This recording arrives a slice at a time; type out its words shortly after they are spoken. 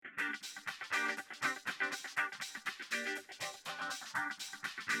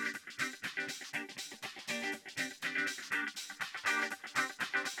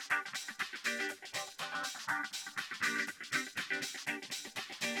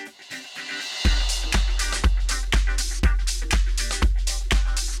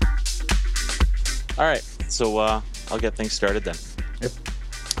All right, so I'll get things started then. Yep.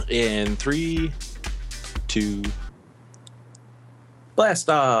 In 3, 2, Blast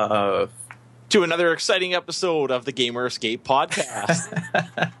off. to another exciting episode of the Gamer Escape podcast.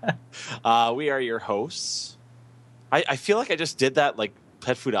 We are your hosts. I feel like I just did that like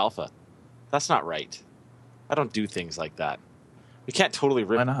Pet Food Alpha. That's not right. I don't do things like that. We can't totally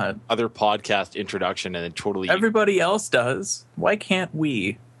rip Why not? other podcast introduction and then totally... Everybody else does. Why can't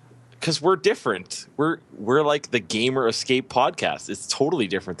we? Because we're different. We're like the Gamer Escape podcast. It's totally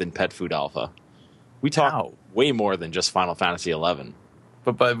different than Pet Food Alpha. We talk way more than just Final Fantasy 11.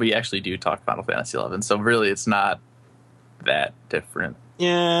 But we actually do talk Final Fantasy 11, so really it's not that different.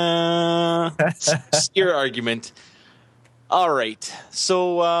 Yeah. Your argument. All right.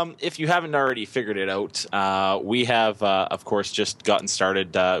 So if you haven't already figured it out, we have, of course, just gotten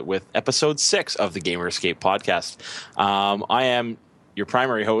started with episode 6 of the Gamer Escape podcast. I am your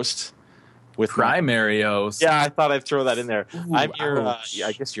primary host. Primary host? Yeah, I thought I'd throw that in there. Ooh, I'm your,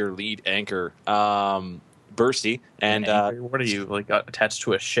 I guess, your lead anchor, Bursty. And what are you, like, attached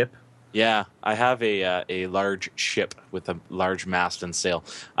to a ship? Yeah, I have a large ship with a large mast and sail.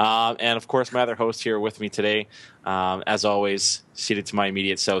 And, of course, my other host here with me today, as always, seated to my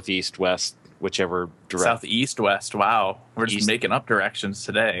immediate southeast, west, whichever direction. Southeast, west, wow. We're just making up directions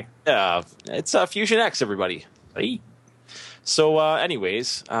today. Yeah, it's Fusion X, everybody. Hey. So,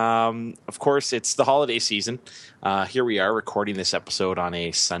 anyways, of course, it's the holiday season. Here we are recording this episode on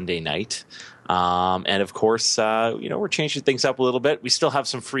a Sunday night. And of course, we're changing things up a little bit. We still have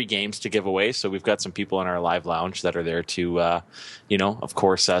some free games to give away. So we've got some people in our live lounge that are there to, of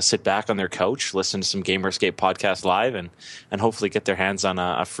course, sit back on their couch, listen to some Gamer Escape podcast live, and hopefully get their hands on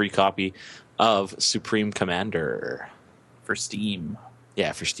a free copy of Supreme Commander. For Steam.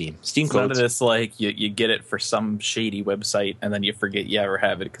 Yeah, for Steam. Steam it's codes. None of this like you get it for some shady website and then you forget you ever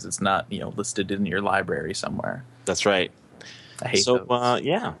have it because it's not listed in your library somewhere. That's right. I hate those.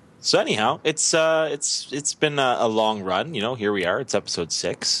 Yeah. So anyhow, it's been a long run. Here we are. It's episode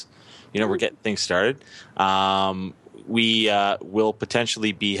 6. We're getting things started. We will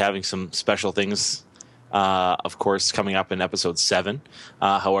potentially be having some special things, of course, coming up in episode 7.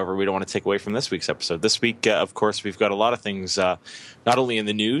 However, we don't want to take away from this week's episode. This week, of course, we've got a lot of things, not only in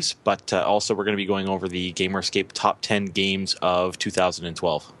the news, but also we're going to be going over the Gamer Escape top 10 games of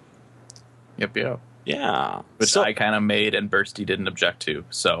 2012. Yep. Yeah. Which I kind of made and Bursty didn't object to,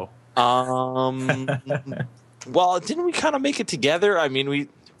 so. Well, didn't we kind of make it together? I mean, we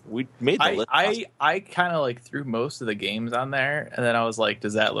made the list. I kind of threw most of the games on there, and then I was like,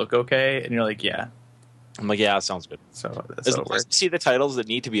 does that look okay? And you're like, yeah. I'm like, yeah, that sounds good. So as long as you see the titles that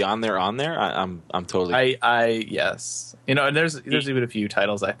need to be on there, I'm totally. Yes. And there's even a few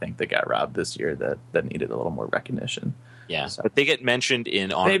titles I think that got robbed this year that needed a little more recognition. Yeah, so, but they get mentioned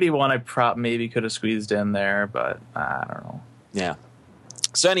in maybe one I maybe could have squeezed in there, but I don't know. Yeah.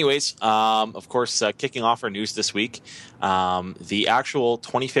 So, anyways, of course, kicking off our news this week, the actual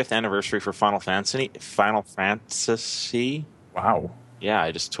 25th anniversary for Final Fantasy. Wow. Yeah,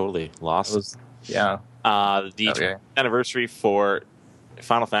 I just totally lost. The 20th anniversary for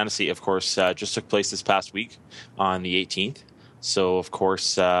Final Fantasy, of course, just took place this past week on the 18th. So, of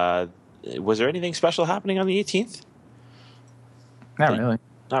course, was there anything special happening on the 18th? Not really.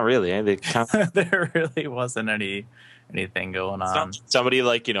 Not really. Eh? There really wasn't anything going on. Somebody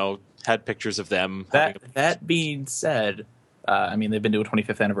had pictures of them. That being said, they've been doing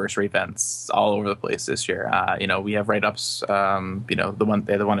 25th anniversary events all over the place this year. We have write-ups. The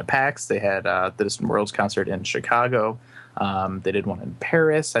one at PAX. They had the Distant Worlds concert in Chicago. They did one in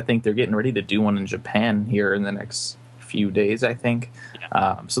Paris. I think they're getting ready to do one in Japan here in the next few days. I think.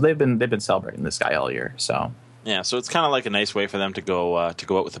 Yeah. So they've been celebrating this guy all year. So. Yeah, so it's kind of like a nice way for them to go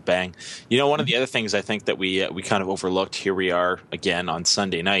out with a bang. One of the other things I think that we kind of overlooked, here we are again on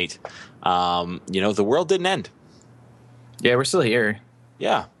Sunday night, the world didn't end. Yeah, we're still here.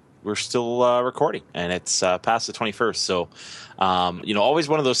 Yeah, we're still recording, and it's past the 21st. So, always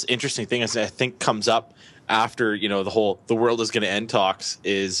one of those interesting things that I think comes up after, the world is going to end talks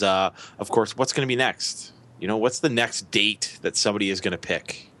is, of course, what's going to be next? What's the next date that somebody is going to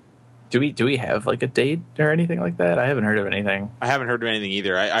pick? Do we have a date or anything like that? I haven't heard of anything. I haven't heard of anything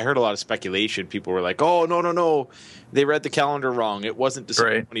either. I heard a lot of speculation. People were like, "Oh, no, they read the calendar wrong. It wasn't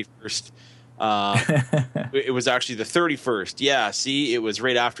December 21st. It was actually the 31st. Yeah, see, it was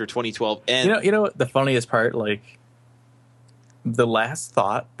right after 2012." And you know what the funniest part? The last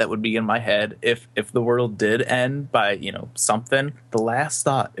thought that would be in my head if the world did end by something. The last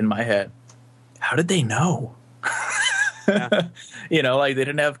thought in my head: how did they know? Yeah. You know, like they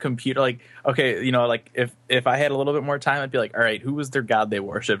didn't have computer. Like, okay, you know, like if I had a little bit more time, I'd be like, all right, who was their god they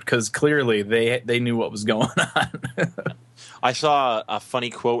worshipped? Because clearly they knew what was going on. I saw a funny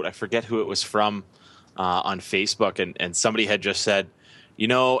quote. I forget who it was from on Facebook, and somebody had just said, you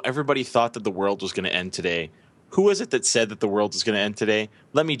know, everybody thought that the world was going to end today. Who was it that said that the world was going to end today?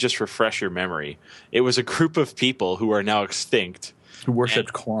 Let me just refresh your memory. It was a group of people who are now extinct. Who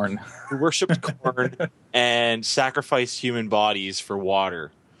worshipped corn. Who worshipped corn and sacrificed human bodies for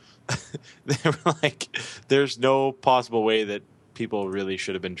water. They were like, there's no possible way that people really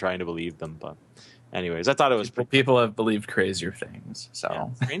should have been trying to believe them. But anyways, I thought it was people have believed crazier things. So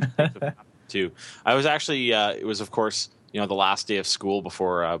yeah, strange things have happened too. I was actually it was, of course, you know, the last day of school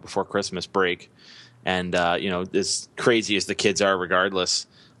before Christmas break. And, you know, as crazy as the kids are, regardless,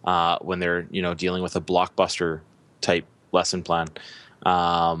 when they're, you know, dealing with a blockbuster type lesson plan.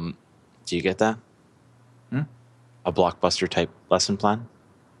 Do you get that? A blockbuster type lesson plan?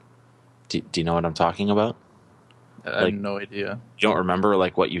 Do you know what I'm talking about? I have no idea. You don't remember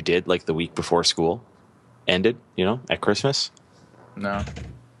like what you did like the week before school ended, you know, at Christmas? No.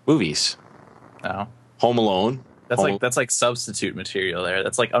 Movies. No. Home Alone. That's like substitute material there.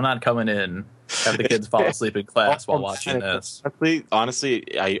 That's like, I'm not coming in, have the kids fall asleep in class while watching this.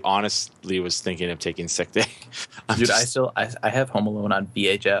 Honestly, I honestly was thinking of taking sick day. Dude, I have Home Alone on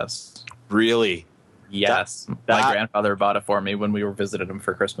VHS. Really? Yes. My grandfather bought it for me when we were visiting him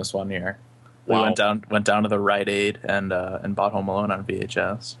for Christmas one year. We went down to the Rite Aid and bought Home Alone on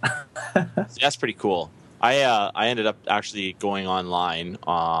VHS. That's pretty cool. I ended up actually going online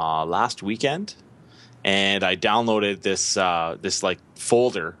last weekend, and I downloaded this like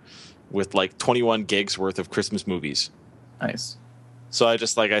folder with like 21 gigs worth of Christmas movies. Nice. So I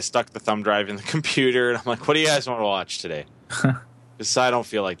stuck the thumb drive in the computer, and I'm like, what do you guys want to watch today? Because I don't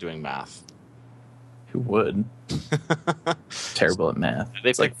feel like doing math. Who would? Terrible at math.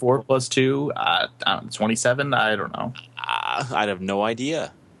 It's like 4 + 2, 27. I don't know. I'd have no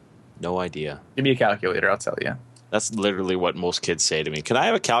idea. No idea. Give me a calculator. I'll tell you. That's literally what most kids say to me. Can I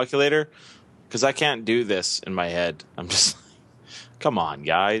have a calculator? Because I can't do this in my head. I'm just like, come on,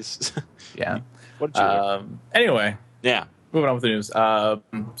 guys. Yeah. What did you anyway. Yeah. Moving on with the news.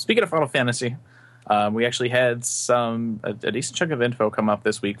 Speaking of Final Fantasy, we actually had a decent chunk of info come up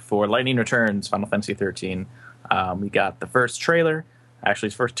this week for Lightning Returns, Final Fantasy 13. We got the first trailer, actually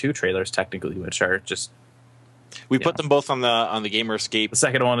the first 2 trailers technically, which are just... We put them both on the Gamer Escape. The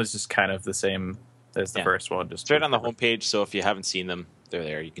second one is just kind of the same as the first one. Just straight on the homepage, so if you haven't seen them, they're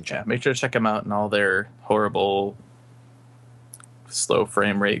there. You can check. Yeah, make sure to check them out in all their horrible slow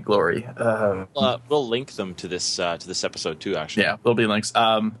frame rate glory. We'll link them to this episode too, actually. Yeah, there'll be links.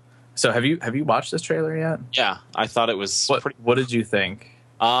 So have you watched this trailer yet? Yeah, I thought it was What did you think?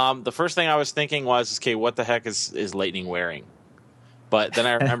 The first thing I was thinking was, okay, what the heck is Lightning wearing? But then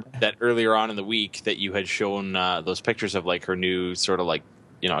I remembered that earlier on in the week that you had shown those pictures of like her new sort of like,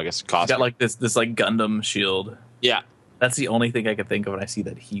 you know, I guess costume. She's got like this like Gundam shield. Yeah, that's the only thing I could think of when I see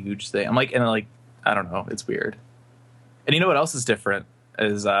that huge thing. I'm like, and like, I don't know, it's weird. And you know what else is different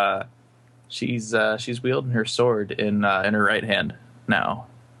is she's wielding her sword in her right hand now.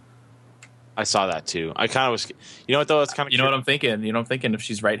 I saw that too. I kind of was, you know what though? It's kind of, you know what I'm thinking. You know what I'm thinking. If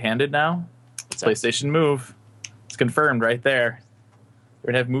she's right-handed now, PlayStation Move. It's confirmed right there. We're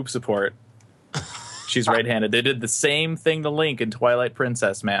gonna have move support. She's right-handed. They did the same thing to Link in Twilight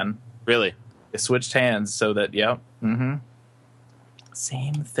Princess, man. Really? They switched hands so that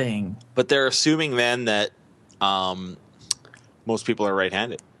same thing. But they're assuming then that most people are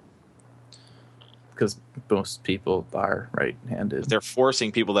right-handed. Because most people are right-handed. They're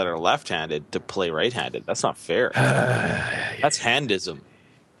forcing people that are left-handed to play right-handed. That's not fair. That's handism.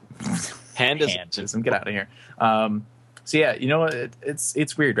 Handism. Get out of here. So yeah, you know what?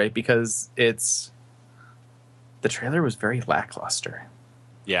 It's weird, right? Because the trailer was very lackluster.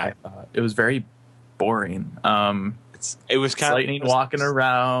 Yeah, I thought it was very boring. It was kind of Lightning walking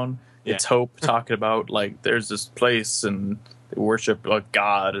around. Yeah. It's Hope talking about like there's this place and they worship a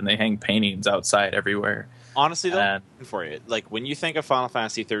god and they hang paintings outside everywhere. Honestly, though, for you, like when you think of Final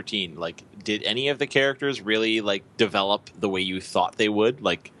Fantasy 13, like did any of the characters really like develop the way you thought they would?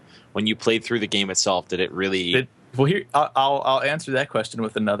 Like when you played through the game itself, did it really? Well, here I'll answer that question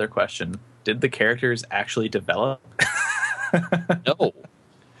with another question. Did the characters actually develop? No.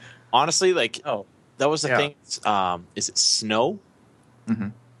 Honestly, like that was the thing. Is it Snow? Mm-hmm.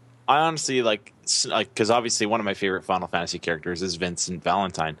 I honestly like because obviously one of my favorite Final Fantasy characters is Vincent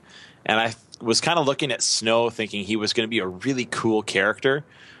Valentine, and I was kind of looking at Snow thinking he was going to be a really cool character,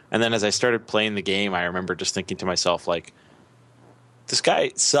 and then as I started playing the game, I remember just thinking to myself like, this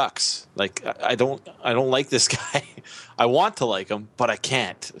guy sucks. Like I don't like this guy. I want to like him, but I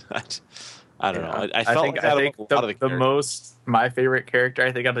can't. I don't know. I felt like that about a lot of the characters. My favorite character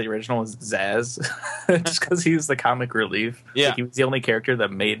I think out of the original is Zaz, just because he's the comic relief. Yeah, like, he was the only character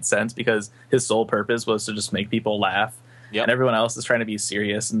that made sense because his sole purpose was to just make people laugh. Yep. And everyone else is trying to be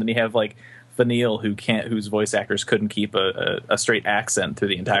serious. And then you have like Vanille, whose voice actors couldn't keep a straight accent through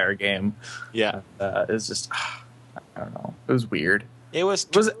the entire game. Yeah, it's just I don't know. It was weird. It was.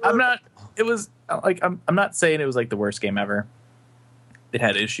 I'm not saying it was like the worst game ever. It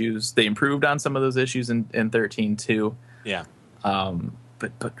had issues. They improved on some of those issues in 13 too. Yeah.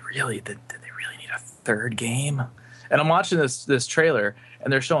 But really, did they really need a third game? And I'm watching this trailer,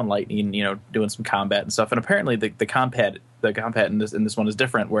 and they're showing Lightning, doing some combat and stuff. And apparently, the combat in this one is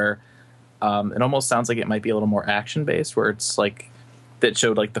different, where it almost sounds like it might be a little more action based, where it's like that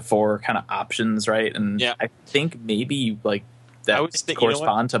showed like the 4 kind of options, right? And yeah. I think maybe like that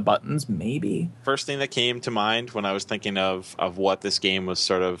correspond to buttons, maybe. First thing that came to mind when I was thinking of what this game was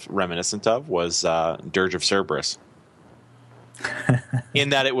sort of reminiscent of was Dirge of Cerberus. In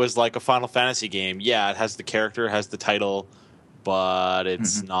that it was like a Final Fantasy game. Yeah, it has the character, has the title, but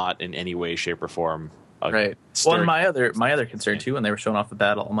it's not in any way, shape, or form. Right. Well, and my other concern too, when they were showing off the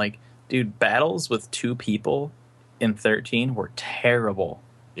battle, I'm like, dude, battles with 2 people in 13 were terrible.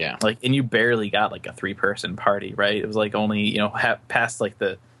 Yeah. Like, and you barely got like a 3-person party, right? It was like only, past like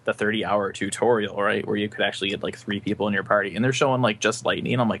the 30-hour tutorial, right? Where you could actually get like 3 people in your party. And they're showing like just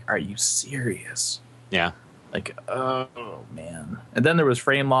Lightning. I'm like, are you serious? Yeah. Like, oh man. And then there was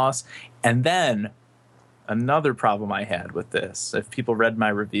frame loss. And then another problem I had with this, if people read my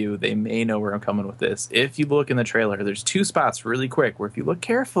review, they may know where I'm coming with this. If you look in the trailer, there's 2 spots really quick where if you look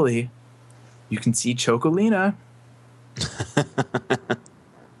carefully, you can see Chocolina.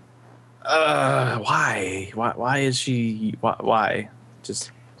 Why? Why is she? Why?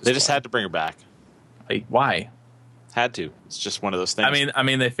 Just they just had to bring her back. Like, why? Had to. It's just one of those things. I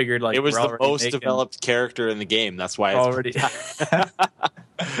mean, they figured like it was the most developed character in the game. That's why it's already.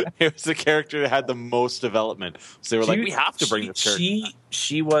 It was the character that had the most development. So they were like, we have to bring this character.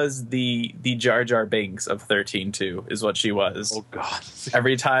 She was the Jar Jar Binks of 13-2 is what she was. Oh God!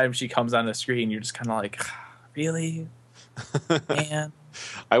 Every time she comes on the screen, you're just kind of like, really, man.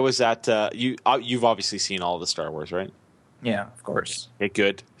 I was at you've obviously seen all the Star Wars, right? Yeah, of course. Okay,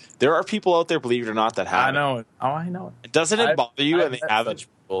 good. There are people out there, believe it or not, that have. I know it. Oh, I know it. Doesn't it bother you? And they haven't.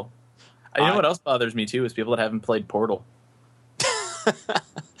 You know what else bothers me too is people that haven't played Portal.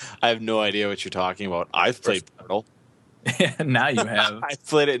 I have no idea what you're talking about. I've played Portal. Now you have. I've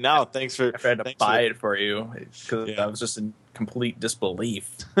played it now. Thanks for. I had to buy it for you because I was just in complete disbelief.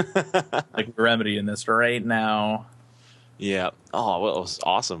 Like, we're remedying this right now. Yeah. Oh, well, it was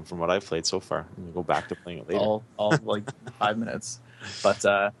awesome from what I've played so far. I'm gonna go back to playing it later. All like 5 minutes. But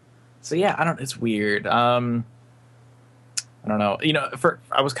so yeah, it's weird. I don't know.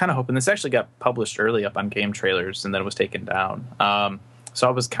 I was kind of hoping this actually got published early up on Game Trailers and then it was taken down. So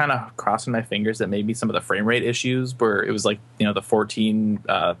I was kind of crossing my fingers that maybe some of the frame rate issues where it was like, the 14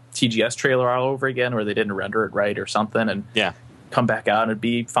 TGS trailer all over again where they didn't render it right or something and come back out and it'd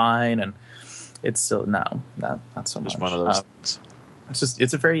be fine. And it's still, not so much. Just one of those things.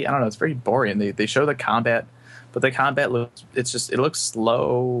 It's very boring. They show the combat, but the combat it looks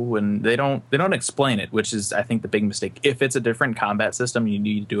slow and they don't explain it, which is, I think, the big mistake. If it's a different combat system, you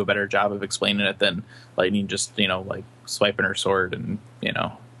need to do a better job of explaining it than Lightning just, like swiping her sword and,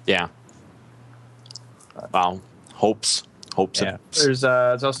 Yeah. Wow. Hopes. Yeah. There's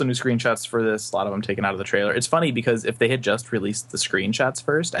also new screenshots for this. A lot of them taken out of the trailer. It's funny because if they had just released the screenshots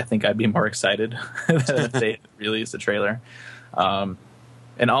first, I think I'd be more excited than if they released the trailer.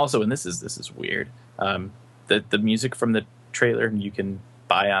 And also, and this is weird. The music from the trailer you can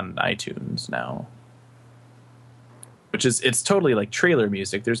buy on iTunes now, which it's totally like trailer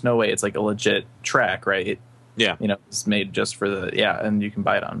music. There's no way it's like a legit track, right? Yeah. It's made just for and you can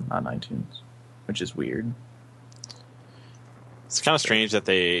buy it on iTunes, which is weird. It's kind of strange that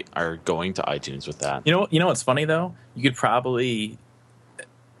they are going to iTunes with that. You know what's funny though? You could probably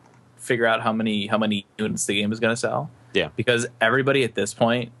figure out how many units the game is going to sell. Yeah. Because everybody at this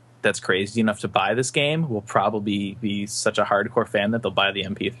point that's crazy enough to buy this game will probably be such a hardcore fan that they'll buy the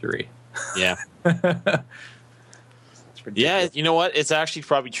MP3. Yeah. Yeah, you know what? It's actually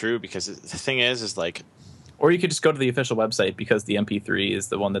probably true because the thing is like, or you could just go to the official website because the MP3 is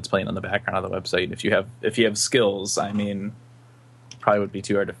the one that's playing on the background of the website. If you have skills, I mean, probably would be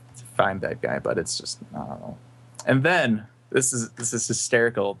too hard to find that guy, but it's just, I don't know. And then this is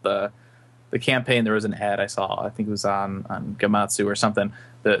hysterical. The campaign, there was an ad I saw, I think it was on Gamatsu or something.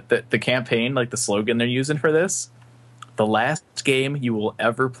 The campaign, like the slogan they're using for this, the last game you will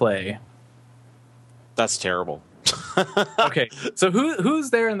ever play. That's terrible. Okay, so who's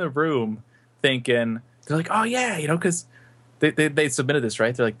there in the room thinking, they're like, oh yeah, because they submitted this,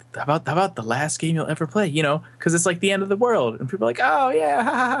 right? They're like, how about the last game you'll ever play, because it's like the end of the world, and people are like, oh yeah, ha,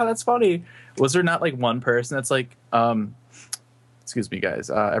 ha, ha, that's funny. Was there not like one person that's like, excuse me guys,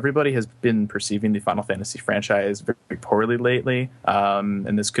 everybody has been perceiving the Final Fantasy franchise very poorly lately,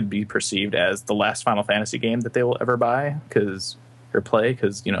 and this could be perceived as the last Final Fantasy game that they will ever buy or play,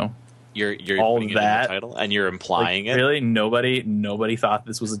 because You're all putting it that in the title and you're implying it. Really, nobody thought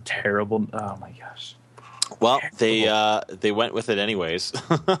this was a terrible. Oh my gosh! Well, they went with it anyways,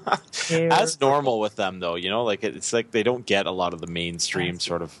 as normal with them though. Like it's like they don't get a lot of the mainstream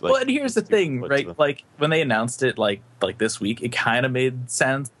sort of. Like, well, and here's the thing, right? Like when they announced it, like this week, it kind of made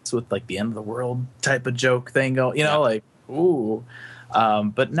sense with like the end of the world type of joke thing. Like ooh.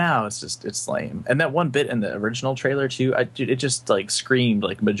 But now it's lame. And that one bit in the original trailer too, it just like screamed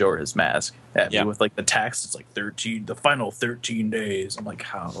like Majora's Mask at me with like the text. It's like the final 13 days. I'm like,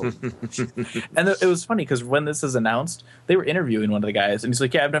 how? And it was funny because when this is announced, they were interviewing one of the guys, and he's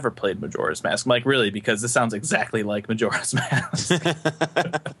like, yeah, I've never played Majora's Mask. I'm like, really? Because this sounds exactly like Majora's Mask.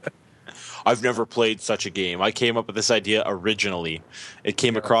 I've never played such a game. I came up with this idea originally. It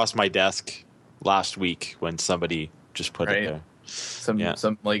came across my desk last week when somebody just put it there.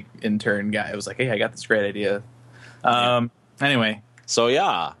 Some like intern guy was like, hey, I got this great idea. Anyway, so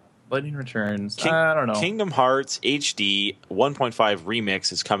yeah, Lightning Returns. I don't know. Kingdom Hearts HD 1.5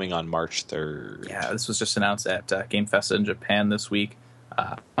 remix is coming on March 3rd. Yeah, this was just announced at Game Fest in Japan this week.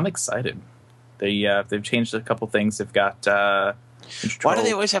 I'm excited. They've changed a couple things. They've got why do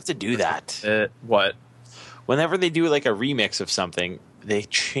they always have to do that? What? Whenever they do like a remix of something, they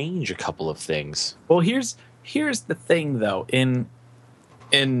change a couple of things. Well, here's the thing though. In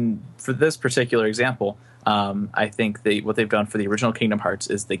for this particular example, I think what they've done for the original Kingdom Hearts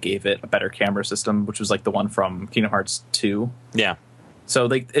is they gave it a better camera system, which was like the one from Kingdom Hearts 2. Yeah. So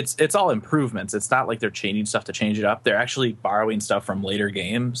like it's all improvements. It's not like they're changing stuff to change it up. They're actually borrowing stuff from later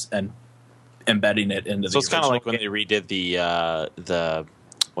games and embedding it into the. So it's kind of like when they redid the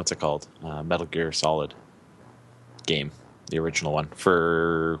what's it called, Metal Gear Solid game, the original one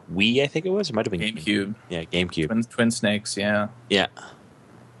for Wii, I think it was. It might have been GameCube. Yeah, GameCube. Twin Snakes. Yeah. Yeah.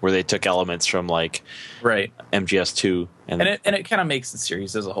 Where they took elements from like MGS2 and it kind of makes the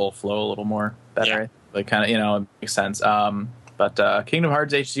series as a whole flow a little more better. Yeah. Like kind of it makes sense. But Kingdom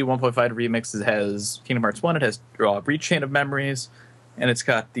Hearts HD 1.5 remix has Kingdom Hearts 1. It has Breach Chain of Memories, and it's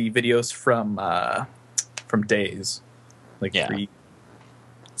got the videos from Days, like 3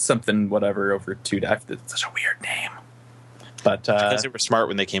 something whatever over 2. It's such a weird name, but because they were smart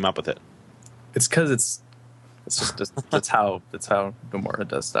when they came up with it. It's because it's just that's how Nomura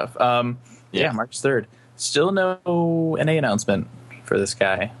does stuff. Yeah, March 3rd. Still no NA announcement for this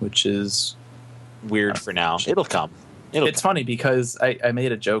guy, which is weird for now. It'll come. It's funny because I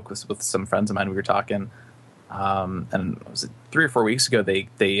made a joke with some friends of mine. We were talking, and was it 3 or 4 weeks ago? They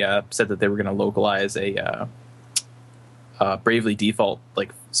said that they were going to localize a Bravely Default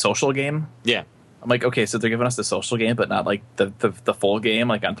like social game. Yeah, I'm like, okay, so they're giving us the social game, but not like the full game,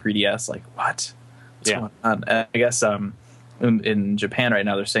 like on 3DS. Like what? What's going on? And I guess in Japan right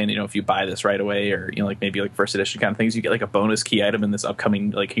now they're saying if you buy this right away or like maybe like first edition kind of things, you get like a bonus key item in this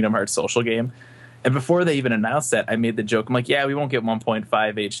upcoming like Kingdom Hearts social game. And before they even announced that, I made the joke. I'm like, yeah, we won't get 1.5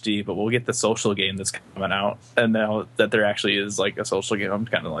 HD, but we'll get the social game that's coming out. And now that there actually is like a social game, I'm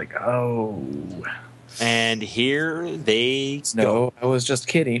kind of like, oh. And here they go. No, I was just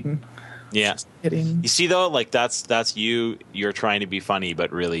kidding. Yeah. Just kidding. You see though, like that's you're trying to be funny,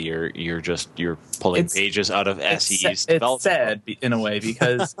 but really you're pulling pages out of SE's development. It's sad in a way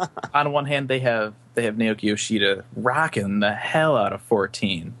because on one hand they have Naoki Yoshida rocking the hell out of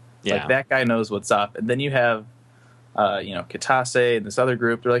 14. Yeah. Like that guy knows what's up. And then you have Kitase and this other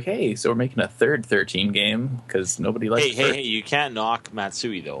group. They're like, hey, so we're making a third 13 game because nobody likes Hey, you can't knock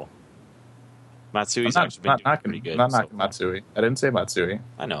Matsui though. Matsui's actually been doing pretty good. I'm not knocking Matsui. I didn't say Matsui.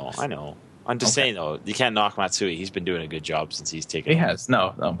 I know. I'm just saying though, you can't knock Matsui. He's been doing a good job since he's taken. He has.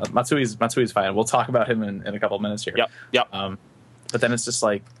 No. Matsui's fine. We'll talk about him in a couple of minutes here. Yep. But then it's just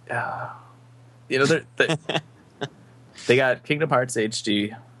like, they got Kingdom Hearts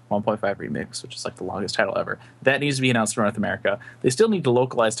HD 1.5 remix, which is like the longest title ever. That needs to be announced for North America. They still need to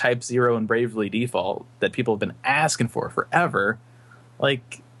localize Type 0 and Bravely Default that people have been asking for forever.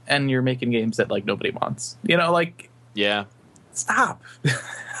 Like, and you're making games that like nobody wants. Yeah. Stop.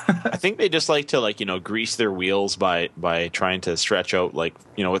 I think they just like to grease their wheels by trying to stretch out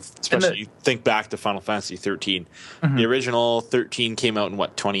especially you think back to Final Fantasy 13. Mm-hmm. The original 13 came out in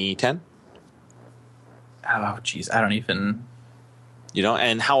what, 2010? Oh, geez, I don't even.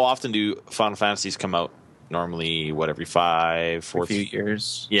 And how often do Final Fantasies come out? Normally, what, every A few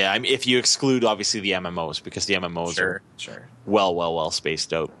years. Yeah, I mean, if you exclude obviously the MMOs, because the MMOs are Sure. well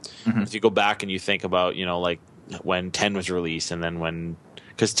spaced out. Mm-hmm. If you go back and you think about, like when 10 was released, and then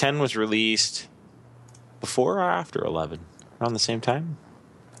because 10 was released before or after 11, around the same time.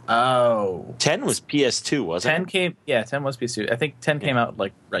 Oh, 10 was PS2, wasn't 10 it? came. Yeah, 10 was PS2. I think 10 came out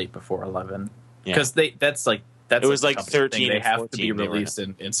like right before 11 Yeah. because that's It was like the company 13 thing. They and have 14 to be they were in. released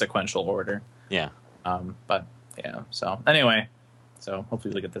in sequential order. Yeah. But yeah. So anyway, so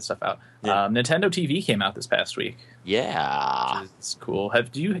hopefully we'll get this stuff out. Yeah. Nintendo TV came out this past week. Yeah. It's cool.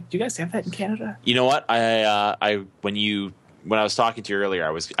 Do you guys have that in Canada? You know what? When I was talking to you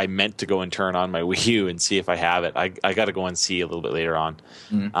earlier, I meant to go and turn on my Wii U and see if I have it. I got to go and see a little bit later on.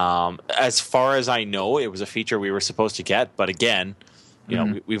 As far as I know, it was a feature we were supposed to get, but again,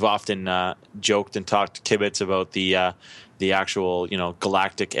 we've often joked and talked to Kibitz about the actual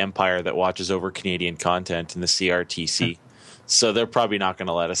galactic empire that watches over Canadian content in the CRTC. So they're probably not going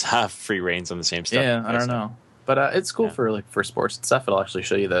to let us have free reigns on the same stuff. Yeah, I don't know, but it's cool for sports and stuff. It'll actually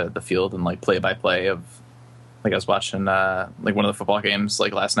show you the field and like play by play of. Like I was watching like one of the football games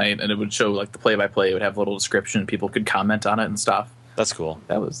like last night, and it would show like the play by play. It would have a little description. People could comment on it and stuff. That's cool.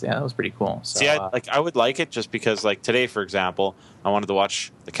 That was pretty cool. So, see, I would like it just because like today, for example, I wanted to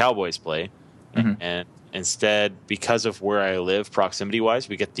watch the Cowboys play, and instead, because of where I live, proximity wise,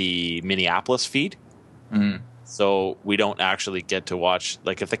 we get the Minneapolis feed. So we don't actually get to watch,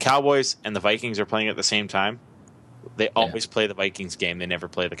 like if the Cowboys and the Vikings are playing at the same time, they always play the Vikings game. They never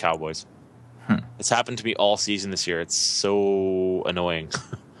play the Cowboys. It's happened to me all season this year. It's so annoying.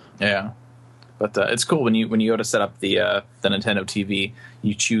 Yeah, but it's cool when you go to set up the Nintendo TV.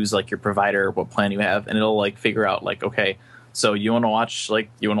 You choose like your provider, what plan you have, and it'll like figure out like, okay, so you want to watch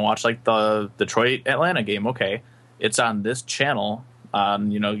the Detroit Atlanta game. Okay, it's on this channel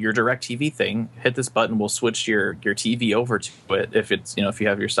on your Direct TV thing. Hit this button, we'll switch your TV over to it. If it's if you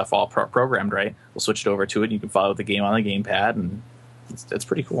have your stuff all programmed right, we'll switch it over to it. And you can follow the game on the gamepad, and it's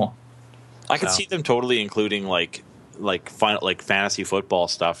pretty cool. I could see them totally including like fantasy football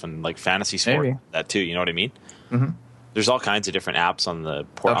stuff and like fantasy sport that too. You know what I mean? Mm-hmm. There's all kinds of different apps on the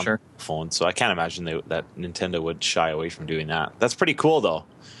phone, so I can't imagine that Nintendo would shy away from doing that. That's pretty cool, though.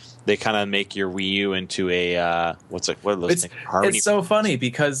 They kind of make your Wii U into a what are those things? It's so funny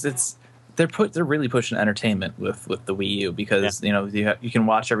because they're really pushing entertainment with the Wii U because you can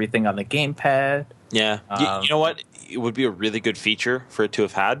watch everything on the gamepad. Yeah, you know what? It would be a really good feature for it to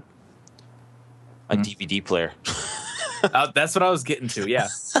have had. A DVD player. That's what I was getting to. Yeah,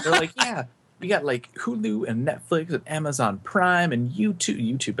 they're like, yeah, we got like Hulu and Netflix and Amazon Prime and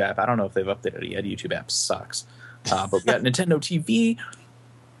YouTube app. I don't know if they've updated it yet. YouTube app sucks. But we got Nintendo TV.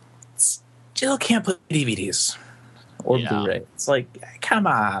 Still can't play DVDs or Blu-ray. It's like, come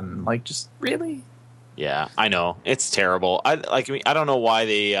on, like just really. Yeah, I know it's terrible. I don't know why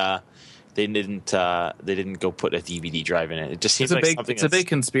they didn't go put a DVD drive in it. It just seems it's a big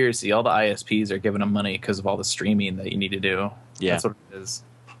conspiracy. All the ISPs are giving them money because of all the streaming that you need to do. Yeah, that's what it is.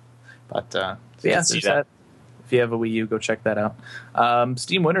 But yeah, there's that. If you have a Wii U, go check that out.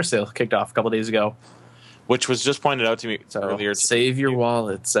 Steam Winter Sale kicked off a couple days ago, which was just pointed out to me earlier. Save your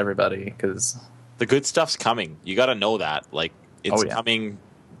wallets, everybody, because the good stuff's coming. You got to know that. Like it's coming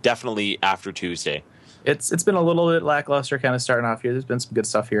definitely after Tuesday. It's been a little bit lackluster kind of starting off here. There's been some good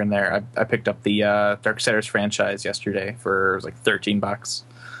stuff here and there. I picked up the Darksiders franchise yesterday for like $13.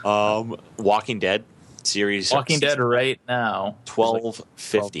 Walking Dead series. Walking Dead right now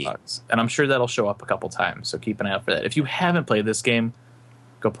 $12.50, like and I'm sure that'll show up a couple times. So keep an eye out for that. If you haven't played this game,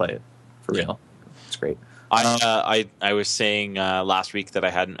 go play it for real. It's great. I was saying last week that I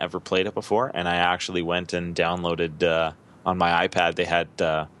hadn't ever played it before, and I actually went and downloaded on my iPad. They had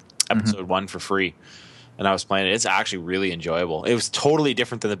episode 1 for free. And I was playing it. It's actually really enjoyable. It was totally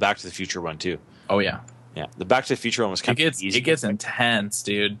different than the Back to the Future one too. Oh yeah, yeah. The Back to the Future one was kind of easy. It gets intense,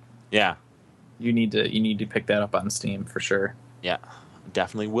 dude. Yeah, you need to pick that up on Steam for sure. Yeah,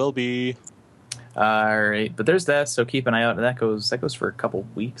 definitely will be. All right, but there's that. So keep an eye out. And that goes for a couple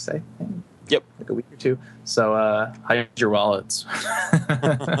weeks, I think. Yep, like a week or two. So hide your wallets,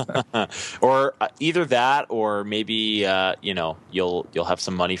 or either that, or maybe you'll have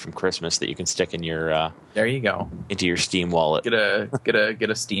some money from Christmas that you can stick in your. There you go. Into your Steam wallet. Get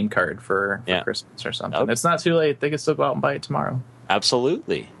a Steam card for Christmas or something. It's not too late. They can still go out and buy it tomorrow.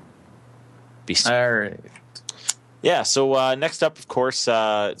 Absolutely. All right. Yeah. So next up, of course.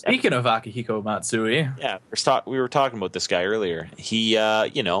 Speaking of Akihiko Matsui. Yeah, we were talking about this guy earlier. He,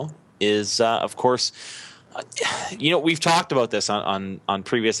 is of course. We've talked about this on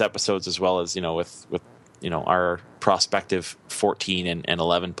previous episodes as well as with our prospective 14 and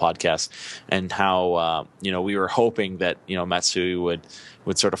 11 podcasts, and how we were hoping that Matsui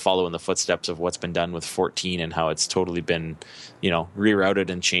would sort of follow in the footsteps of what's been done with 14, and how it's totally been rerouted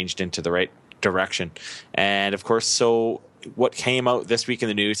and changed into the right direction. And of course, so what came out this week in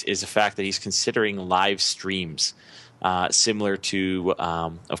the news is the fact that he's considering live streams, similar to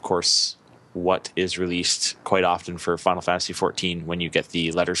of course what is released quite often for Final Fantasy 14 when you get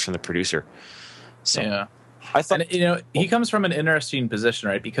the letters from the producer. So yeah. I thought, and, he comes from an interesting position,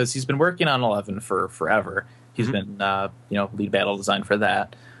 right? Because he's been working on 11 for forever. He's been, lead battle design for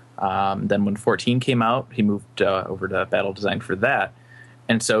that. Then when 14 came out, he moved over to battle design for that.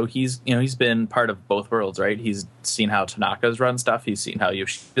 And so he's been part of both worlds, right? He's seen how Tanaka's run stuff. He's seen how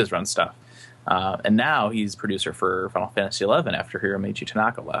Yoshida's run stuff. And now he's producer for Final Fantasy 11 after Hiromeiji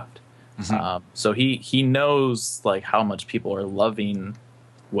Tanaka left. So he knows like how much people are loving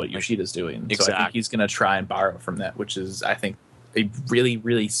what Yoshida's doing. Exactly. So I think he's going to try and borrow from that, which is, I think, a really,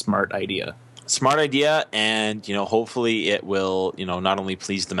 really smart idea. Smart idea, and hopefully it will not only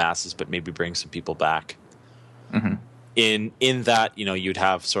please the masses but maybe bring some people back. In that you'd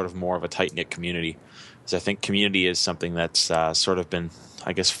have sort of more of a tight knit community, because I think community is something that's sort of been,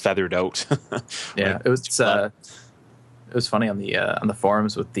 I guess, feathered out. Yeah, it was funny on the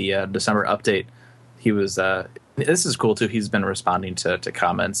forums with the December update. He was this is cool too. He's been responding to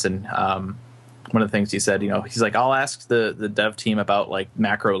comments, and one of the things he said, he's like, I'll ask the dev team about like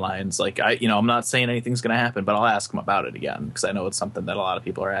macro lines. Like I'm not saying anything's going to happen, but I'll ask them about it again, because I know it's something that a lot of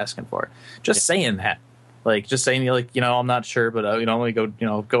people are asking for. Just saying that, like just saying I'm not sure, but let me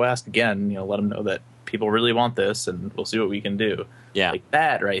go ask again. Let them know that people really want this, and we'll see what we can do. Yeah, like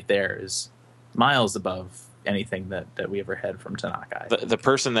that right there is miles above anything that we ever had from Tanaka. The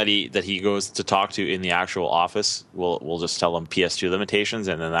person that he goes to talk to in the actual office will just tell him PS2 limitations,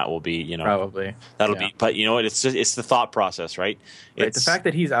 and then that will be probably that'll be. But it's the thought process, right? Right. The fact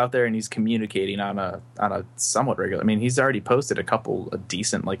that he's out there and he's communicating on a somewhat regular. I mean, he's already posted a couple of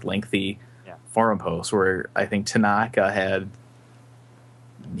decent lengthy forum posts where I think Tanaka had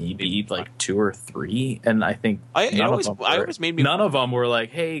maybe like 2 or 3, and I think none of them were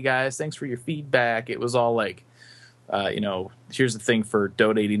like, hey guys, thanks for your feedback. It was all like here's the thing for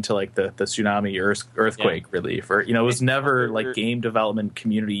donating to like the tsunami earthquake relief, or it was never like game development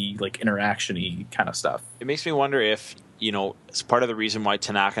community like interaction-y kind of stuff. It makes me wonder if it's part of the reason why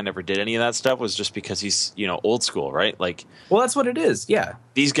Tanaka never did any of that stuff was just because he's old school, right? Like, well, that's what it is. Yeah,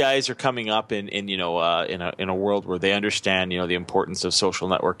 these guys are coming up in a world where they understand the importance of social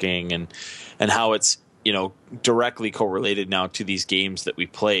networking and how it's directly correlated now to these games that we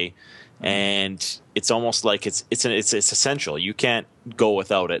play, and it's almost like it's essential. You can't go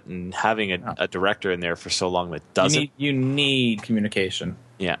without it, and having a director in there for so long that doesn't. You need communication.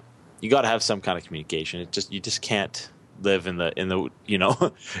 Yeah, you got to have some kind of communication. You just can't live in the in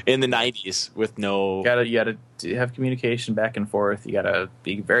the 90s with no. You gotta have communication back and forth. You gotta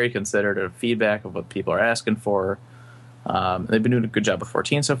be very considerate of feedback of what people are asking for. They've been doing a good job with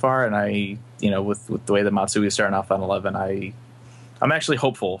 14 so far, and I with the way that Matsui is starting off on 11, I'm actually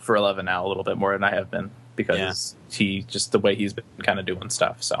hopeful for 11 now a little bit more than I have been, because he just the way he's been kind of doing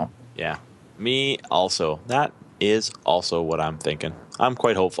stuff. So yeah, me also. That is also what I'm thinking. I'm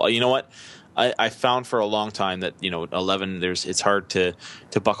quite hopeful. You know what? I found for a long time that 11 it's hard to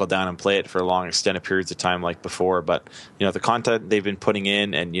buckle down and play it for long extended periods of time like before, but the content they've been putting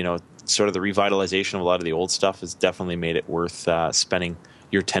in, and sort of the revitalization of a lot of the old stuff has definitely made it worth spending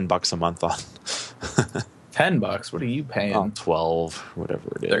your $10 a month on. $10? What are you paying? 12,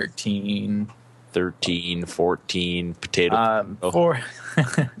 whatever it is. 13, 14, potato.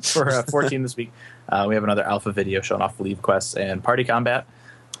 For 14 this week, we have another alpha video showing off leave quests and party combat.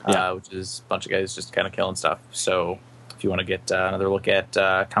 Which is a bunch of guys just kind of killing stuff. So if you want to get another look at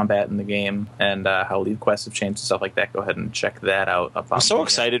combat in the game and how lead quests have changed and stuff like that, go ahead and check that out. I'm so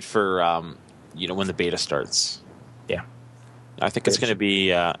excited for when the beta starts. Yeah, I think it's going to be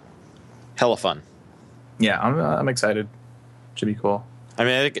hella fun. Yeah, I'm excited. Should be cool. I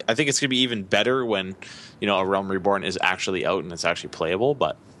mean, I think it's going to be even better when A Realm Reborn is actually out and it's actually playable.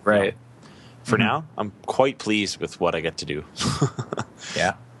 But right. For now, I'm quite pleased with what I get to do.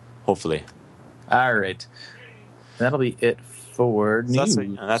 Yeah. Hopefully. All right. That'll be it for news.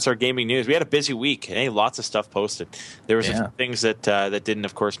 That's our gaming news. We had a busy week. Hey, lots of stuff posted. There was a few things that didn't,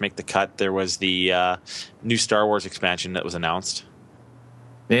 of course, make the cut. There was the new Star Wars expansion that was announced.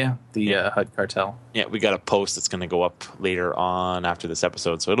 Yeah, the HUD Cartel. Yeah, we got a post that's going to go up later on after this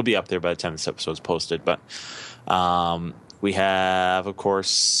episode, so it'll be up there by the time this episode's posted. But we have, of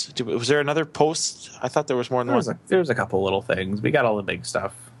course, was there another post? I thought there was more than one. There was a couple little things. We got all the big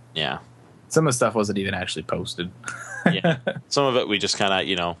stuff. Yeah. Some of the stuff wasn't even actually posted. Yeah, some of it we just kind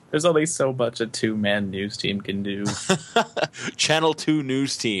of There's only so much a 2-man news team can do. Channel 2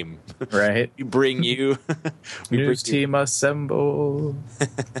 news team, right? We bring you news team assemble.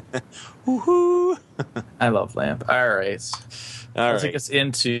 Woohoo! I love Lamp. All right. Let's take us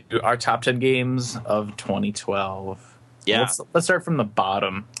into our top 10 games of 2012. Yeah. Let's start from the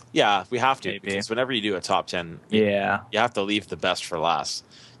bottom. Yeah, we have to, because whenever you do a top 10, you have to leave the best for last.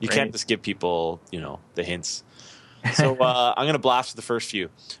 You can't just give people, the hints. So I'm going to blast the first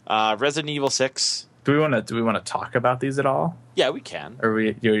few. Resident Evil 6. Do we want to talk about these at all? Yeah, we can. Or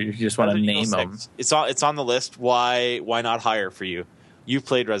you just want to name them? It's on the list. Why not higher for you? You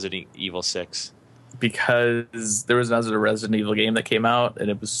played Resident Evil 6. Because there was another Resident Evil game that came out, and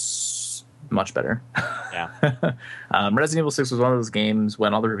it was much better. Yeah. Resident Evil 6 was one of those games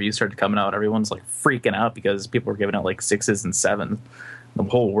when all the reviews started coming out, everyone's like freaking out because people were giving out like 6s and 7s. The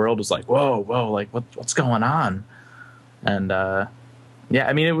whole world was like, whoa, like what's going on? And I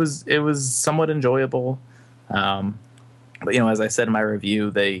mean, it was somewhat enjoyable. But as I said in my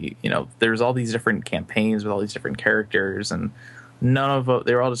review, there's all these different campaigns with all these different characters, and they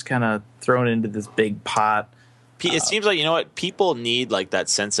were all just kind of thrown into this big pot. It seems like, people need like that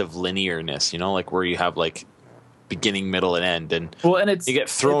sense of linearness, like where you have like beginning, middle, and end, and you get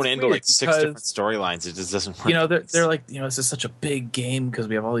thrown into like 6 different storylines. It just doesn't work. They're like, this is such a big game because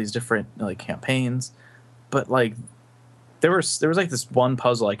we have all these different like campaigns, but like there was like this one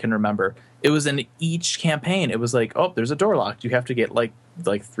puzzle I can remember. It was in each campaign. It was like, oh, there's a door locked. You have to get like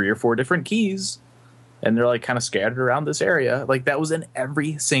 3 or 4 different keys, and they're like kind of scattered around this area. Like that was in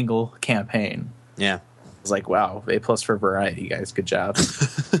every single campaign. Yeah. I was like, wow, A+ for variety, guys. Good job.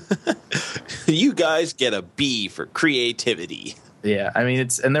 You guys get a B for creativity. Yeah, I mean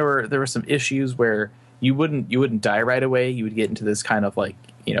there were some issues where you wouldn't die right away. You would get into this kind of like,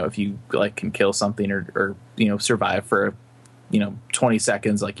 if you like can kill something or survive for 20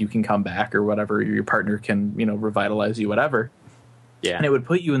 seconds, like you can come back or whatever, your partner can revitalize you, whatever. Yeah. And it would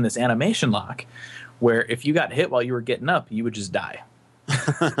put you in this animation lock where if you got hit while you were getting up, you would just die.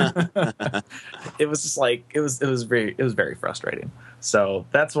 It was just like it was very frustrating. So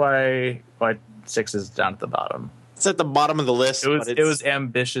that's why 6 is down at the bottom. It's at the bottom of the list. It was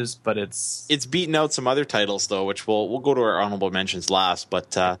ambitious, but it's beaten out some other titles though, which we'll go to our honorable mentions last.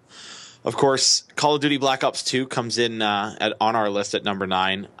 But of course, Call of Duty Black Ops 2 comes in on our list at number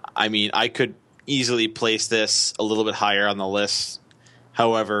 9. I mean, I could easily place this a little bit higher on the list.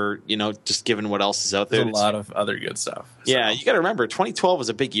 However, just given what else is out there, there's a lot of other good stuff. Yeah, you got to remember, 2012 was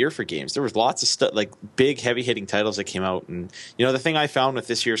a big year for games. There was lots of stuff, like big, heavy-hitting titles that came out. And, the thing I found with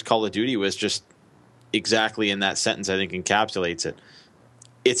this year's Call of Duty was just exactly in that sentence, I think, encapsulates it.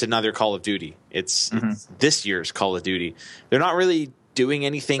 It's another Call of Duty. It's this year's Call of Duty. They're not really doing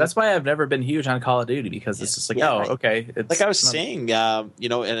anything. That's why I've never been huge on Call of Duty, because it's just like, okay. It's like I was saying,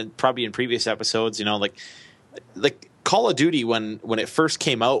 and probably in previous episodes, like Call of Duty, when it first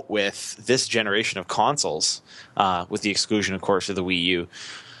came out with this generation of consoles, with the exclusion, of course, of the Wii U,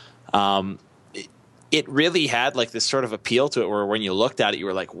 it really had like this sort of appeal to it where when you looked at it, you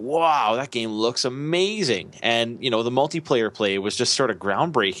were like, wow, that game looks amazing. And, the multiplayer play was just sort of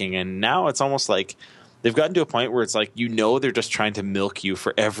groundbreaking. And now it's almost like they've gotten to a point where it's like, they're just trying to milk you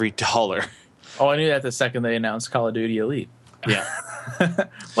for every dollar. Oh, I knew that the second they announced Call of Duty Elite. Yeah.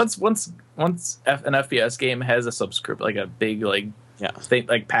 Once an FPS game has a subscription, like a big thing,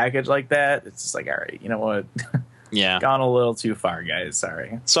 like package like that, it's just like, all right, you know what? Yeah. Gone a little too far, guys.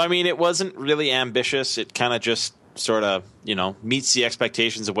 Sorry. So I mean, it wasn't really ambitious. It kind of just sort of meets the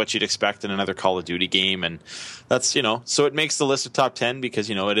expectations of what you'd expect in another Call of Duty game, and that's so it makes the list of top 10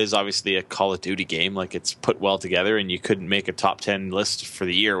 because it is obviously a Call of Duty game. Like, it's put well together, and you couldn't make a top 10 list for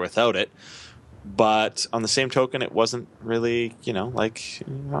the year without it. But on the same token, it wasn't really, like,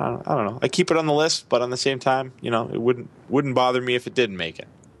 I don't know. I keep it on the list, but on the same time, it wouldn't bother me if it didn't make it.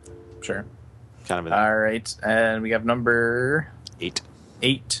 Sure. Kind of. All right, and we have number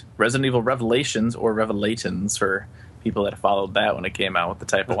 8. Resident Evil Revelations, or Revelations for people that followed that when it came out with the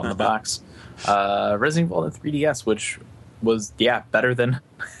typo on the box. Resident Evil on the 3DS, which was better than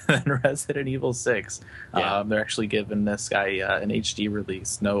Resident Evil 6. Yeah. They're actually giving this guy an HD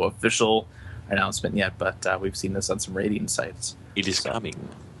release. No official announcement yet, but we've seen this on some rating sites. It is coming.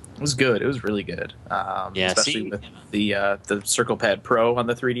 It was good. It was really good. Especially with the Circle Pad Pro on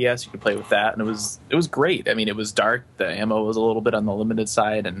the 3DS, you could play with that, and it was great. I mean, it was dark. The ammo was a little bit on the limited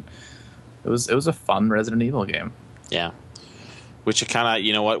side, and it was a fun Resident Evil game. Yeah. Which kind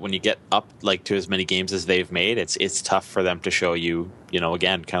of, when you get up like to as many games as they've made, it's tough for them to show you,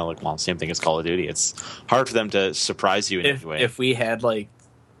 again, kind of like, well, same thing as Call of Duty. It's hard for them to surprise you in any way. If we had like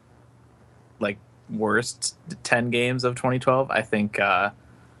worst 10 games of 2012, I think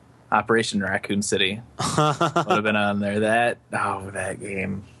Operation Raccoon City would have been on there. That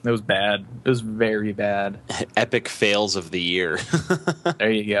game. It was bad. It was very bad. Epic fails of the year.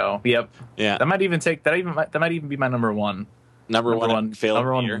 There you go. Yep. Yeah. That might even be my number one. Number one fail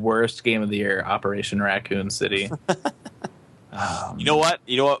number of the one year. worst game of the year, Operation Raccoon City. You know what?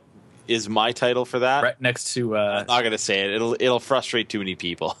 You know what is my title for that? Right next to I'm not gonna say it. It'll frustrate too many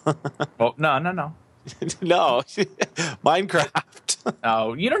people. well, no. No, Minecraft.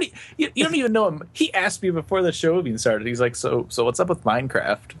 Oh, you don't even know him. He asked me before the show even started. He's like, so what's up with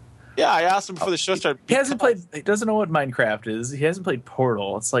Minecraft? Yeah, I asked him before the show started. He hasn't played. He doesn't know what Minecraft is. He hasn't played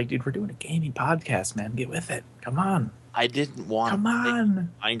Portal. It's like, dude, we're doing a gaming podcast, man. Get with it. Come on. I didn't want Come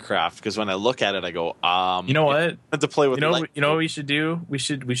on. Minecraft because when I look at it, I go, you know what? to play with. You know what we should do? We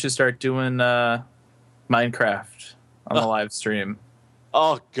should start doing Minecraft on the live stream.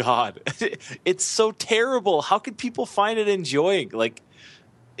 Oh God, it's so terrible. How could people find it enjoying? Like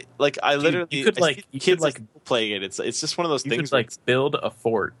I Dude, literally, you could playing it. It's just one of those things. Could like build a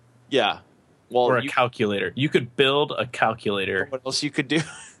fort. Yeah. Well, or a calculator. You could build a calculator. What else you could do? You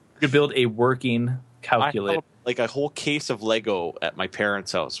could build a working calculator. I have, like a whole case of Lego at my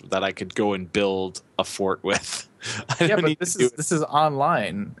parents' house that I could go and build a fort with. Yeah, but this is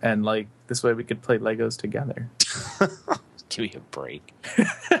online, and like this way we could play Legos together. Give me a break.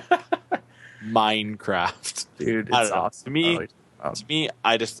 Minecraft, dude, it's awesome. To me,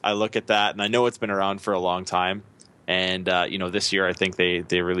 I look at that, and I know it's been around for a long time. And this year I think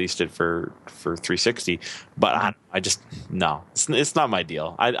they released it for 360, but I just no, it's not my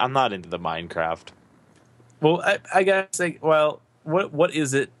deal. I'm not into the Minecraft. Well, I guess what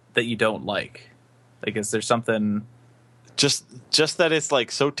is it that you don't like? Like, is there something? Just that it's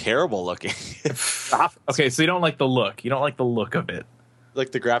like so terrible looking. Okay, so you don't like the look. You don't like the look of it.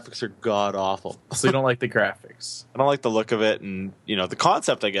 Like the graphics are god awful. So you don't like the graphics. I don't like the look of it, and the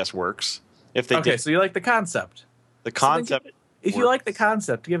concept I guess works. If they so you like the concept. The concept. So if you like the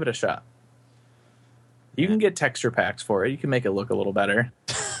concept, give it a shot. You can get texture packs for it. You can make it look a little better.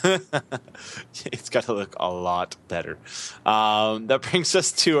 It's got to look a lot better. That brings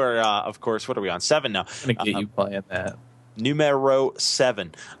us to our, of course, what are we on? 7 now. I'm going to get you playing that. Numero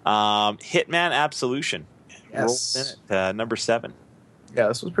 7. Hitman Absolution. Yes. Number 7. Yeah,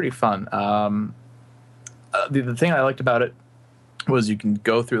 this was pretty fun. The thing I liked about it was you can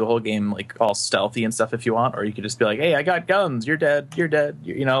go through the whole game like all stealthy and stuff if you want, or you could just be like, hey, I got guns, you're dead,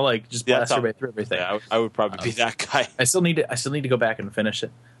 just blast your way through everything. Yeah, I would probably be that guy. I still need to go back and finish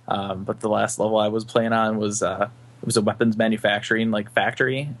it. But the last level I was playing on was it was a weapons manufacturing like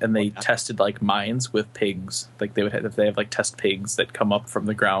factory, and they tested like mines with pigs. Like they have like test pigs that come up from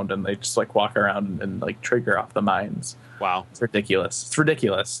the ground, and they just like walk around and like trigger off the mines. Wow, it's ridiculous.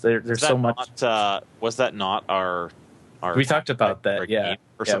 There's so much. Was that not our we talked about that, yeah.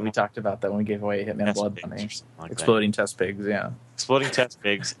 Yeah, we talked about that when we gave away Hitman Blood Money. Exploding test pigs, yeah. Exploding test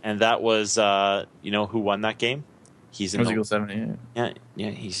pigs, and that was who won that game? He's in Eagle 78.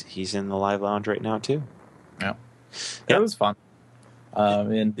 Yeah, he's in the live lounge right now too. Yeah. It was fun.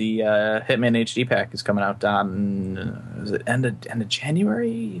 And the Hitman HD pack is coming out on is it end of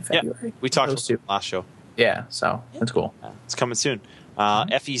January, February? Yeah, we talked about it last show. Yeah, so that's cool. It's coming soon.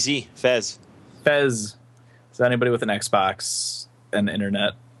 FEZ, Fez. So anybody with an Xbox and the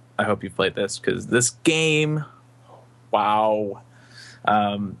internet, I hope you've played this, because this game, wow.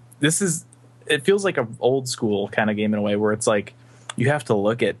 It feels like an old school kind of game in a way where it's like you have to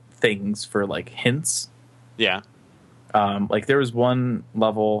look at things for like hints. Yeah. Like there was one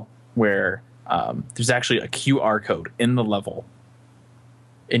level where there's actually a QR code in the level,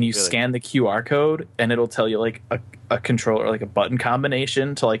 and you scan the QR code and it'll tell you like a controller, like a button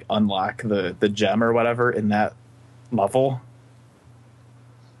combination to like unlock the gem or whatever in that level.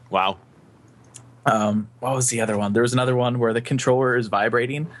 Wow. What was the other one? There was another one where the controller is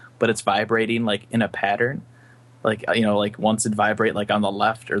vibrating, but it's vibrating like in a pattern. Like, like once it vibrate like on the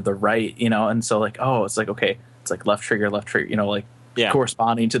left or the right, and so like, oh, it's like, okay, it's like left trigger,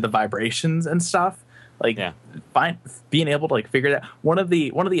 corresponding to the vibrations and stuff. Like, being able to like figure that. One of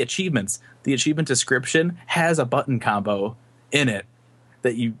the achievements, the achievement description has a button combo in it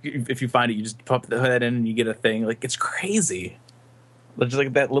that if you find it, you just pop that in and you get a thing. Like, it's crazy. Just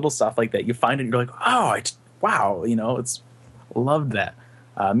like that little stuff like that. You find it and you're like, oh, wow, it's loved that.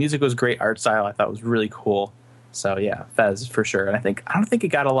 Music was great, art style I thought was really cool. So yeah, Fez for sure. And I don't think it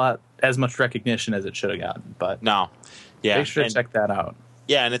got as much recognition as it should have gotten, but no. Yeah. Make sure to check that out.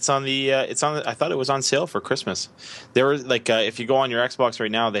 Yeah, and it's on the I thought it was on sale for Christmas. There was like if you go on your Xbox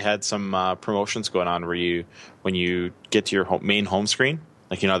right now, they had some promotions going on where when you get to your main home screen,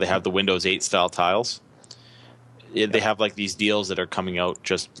 Like, they have the Windows 8 style tiles. They have like these deals that are coming out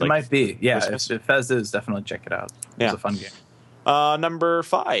just like It might be. Yeah, Christmas. if Fez is, definitely check it out. It's a fun game. Number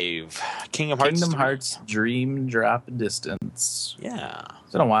 5, Kingdom Hearts. Kingdom 3. Hearts Dream Drop Distance. Yeah.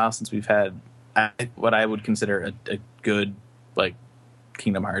 It's been a while since we've had what I would consider a good like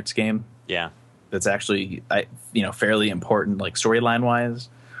Kingdom Hearts game. Yeah. That's actually fairly important like storyline wise.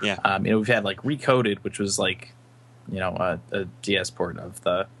 Yeah. We've had like Recoded, which was like a DS port of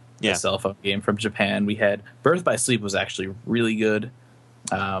the cell phone game from Japan. We had Birth by Sleep was actually really good.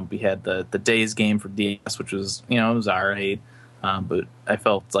 We had the Days game for DS, which was it was alright. But I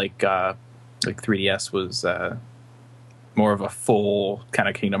felt like 3DS was more of a full kind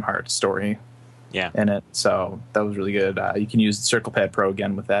of Kingdom Hearts story in it. So that was really good. You can use Circle Pad Pro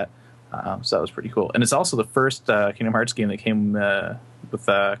again with that. So that was pretty cool. And it's also the first Kingdom Hearts game that came with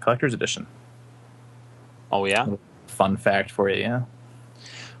a collector's edition. Oh, yeah? Fun fact for you, yeah.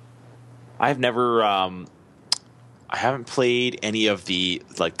 I've never... I haven't played any of the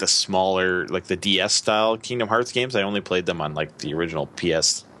smaller, like the DS style Kingdom Hearts games. I only played them on like the original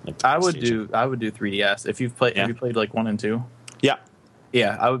PS. I would do 3DS if you've played. Have you played like 1 and 2? Yeah,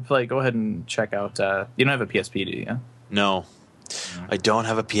 yeah. I would play. Go ahead and check out. You don't have a PSP, do you? No, I don't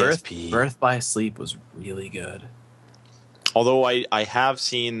have a PSP. Birth by Sleep was really good. Although I have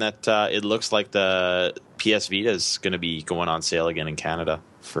seen that it looks like the PS Vita is going to be going on sale again in Canada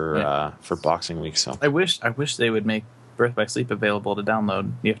for Boxing Week. So I wish they would make Birth by Sleep available to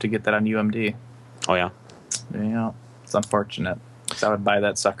download. You have to get that on UMD. Oh yeah, yeah. It's unfortunate. So I would buy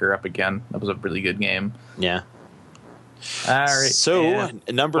that sucker up again. That was a really good game. Yeah. All right. So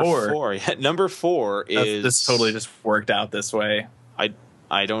number 4. Number 4 is this totally just worked out this way.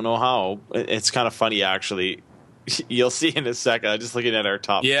 I don't know how. It's kind of funny actually. You'll see in a second. I'm just looking at our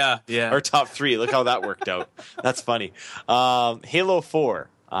top. Our top 3. Look how that worked out. That's funny. Halo 4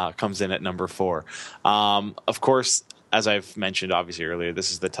 comes in at number 4. Of course, as I've mentioned obviously earlier,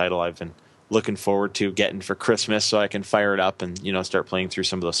 this is the title I've been looking forward to getting for Christmas, so I can fire it up and start playing through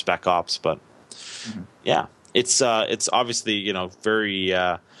some of those Spec Ops. But yeah, it's obviously very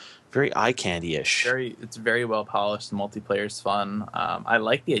very eye candy-ish. It's very well polished. The multiplayer is fun. I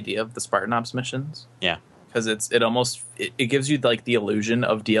like the idea of the Spartan Ops missions. Yeah. Because it gives you like the illusion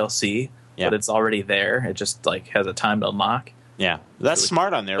of DLC, but it's already there. It just like has a time to unlock. Yeah, that's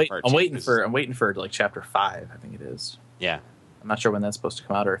smart on their part. I'm waiting for like chapter 5. I think it is. Yeah, I'm not sure when that's supposed to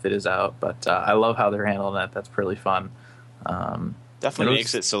come out or if it is out, but I love how they're handling that. That's really fun. Definitely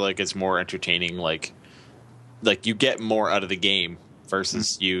makes it so like it's more entertaining. Like you get more out of the game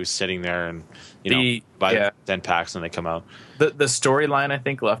versus you sitting there and buy 10 packs when they come out. The storyline I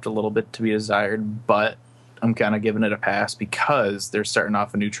think left a little bit to be desired, but I'm kind of giving it a pass because they're starting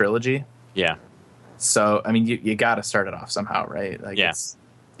off a new trilogy. Yeah. So, I mean, you got to start it off somehow, right? Like it's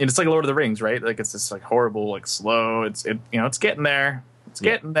like Lord of the Rings, right? Like it's just like horrible, like slow. It's getting there. It's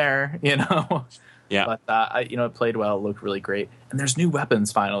getting there, Yeah. But it played well. It looked really great. And there's new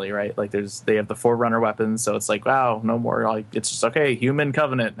weapons finally, right? Like they have the Forerunner weapons, so it's like, wow, no more like it's just okay, human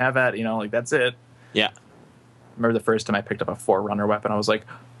covenant, have at, like that's it. Yeah. I remember the first time I picked up a Forerunner weapon, I was like,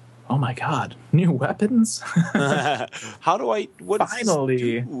 oh my god, new weapons? How do I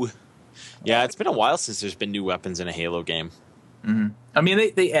finally? Yeah, it's been a while since there's been new weapons in a Halo game. Mm-hmm. I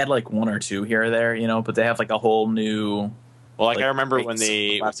mean, they add like 1 or 2 here or there, but they have like a whole new. Well, I remember when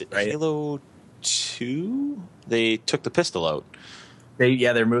was it right? Halo 2? They took the pistol out. They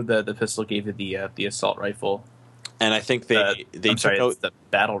removed the pistol, gave you the assault rifle. And I think they took out the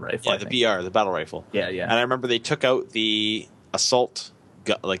battle rifle. Yeah, the battle rifle. Yeah. And I remember they took out the assault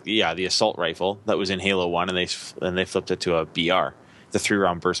the assault rifle that was in Halo 1 and they flipped it to a BR, the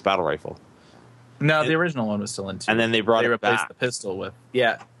 3-round burst battle rifle. No, the original one was still in 2. And then they replaced back. The pistol with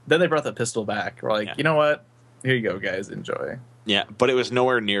then they brought the pistol back. We're like, you know what? Here you go, guys, enjoy. Yeah, but it was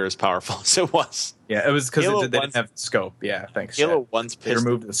nowhere near as powerful as it was. Yeah, it was because they didn't have the scope. Yeah, thanks. Halo 1's pistol. They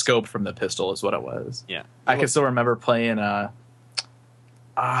removed the scope from the pistol is what it was. Yeah. I can still remember playing I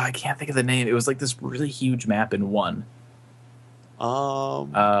can't think of the name. It was like this really huge map in 1.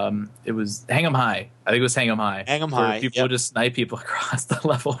 It was Hang 'em High. I think it was Hang 'em High. Hang 'em High. People would just snipe people across the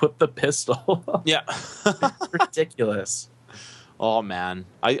level with the pistol. Yeah. It's ridiculous. Oh man.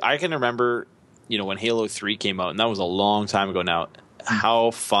 I can remember, when Halo 3 came out, and that was a long time ago now, how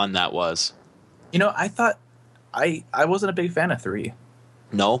fun that was. I thought I wasn't a big fan of 3.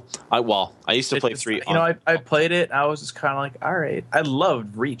 No. I used to play 3. I played it. I was just kind of like, all right. I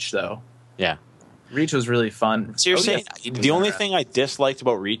loved Reach though. Yeah. Reach was really fun. So you're saying the only thing I disliked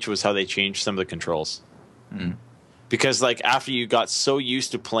about Reach was how they changed some of the controls. because like after you got so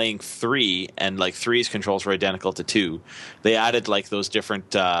used to playing 3 and like three's controls were identical to 2, they added like those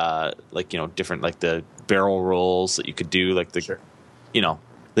different different like the barrel rolls that you could do, like the Sure.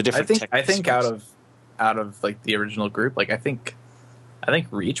 The different. I think out of like the original group, like I think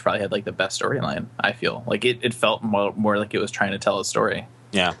Reach probably had like the best storyline. I feel like it felt more like it was trying to tell a story.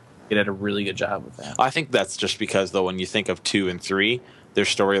 Yeah, it had a really good job with that. I think that's just because though when you think of 2 and 3, their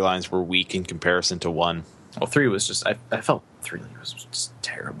storylines were weak in comparison to 1. Well, 3 was just I felt 3 was just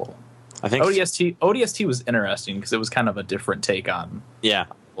terrible. I think ODST was interesting because it was kind of a different take on the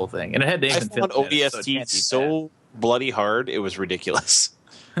whole thing, and it had Nathan found Fillion ODST in it, so bloody hard it was ridiculous.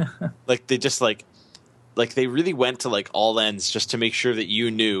 Like they just like they really went to like all ends just to make sure that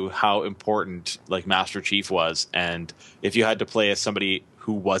you knew how important like Master Chief was, and if you had to play as somebody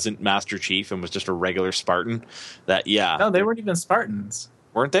who wasn't Master Chief and was just a regular Spartan, no, they weren't even Spartans,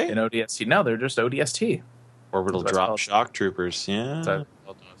 weren't they? In ODST, no, they're just ODST. Orbital Drop Shock Troopers, yeah. So,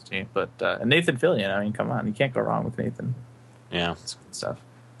 ODST, but and Nathan Fillion, I mean, come on, you can't go wrong with Nathan. Yeah, that's good stuff.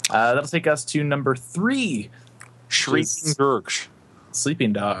 That'll take us to number 3, Shrieking Gurgs.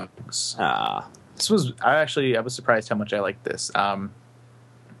 Sleeping Dogs. I was surprised how much I liked this.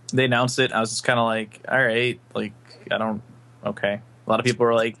 They announced it. I was just kind of like, all right, like okay. A lot of people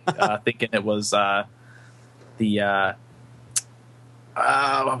were like thinking it was what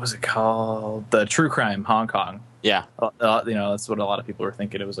was it called? The True Crime Hong Kong. Yeah. That's what a lot of people were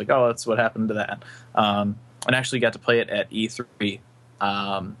thinking. It was like, oh, that's what happened to that. And actually got to play it at E3.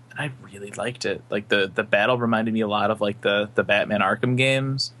 And I really liked it. Like the battle reminded me a lot of like the Batman Arkham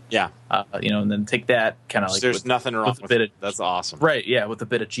games. Yeah. And then take that kind of like there's nothing wrong with it. That's awesome. Right. Yeah. With a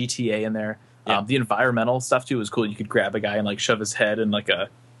bit of GTA in there. Yeah. The environmental stuff too was cool. You could grab a guy and like shove his head in like an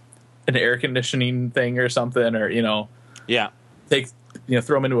air conditioning thing or something, or yeah,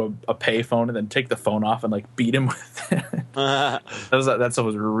 throw him into a pay phone and then take the phone off and like beat him with it. That stuff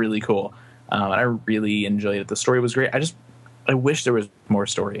was really cool. And I really enjoyed it. The story was great. I wish there was more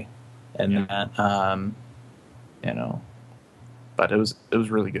story in that, but it was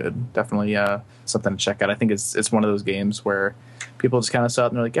really good. Definitely something to check out. I think it's one of those games where people just kind of saw it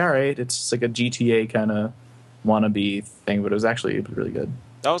and they're like, all right, it's just like a GTA kind of wannabe thing, but it was really good.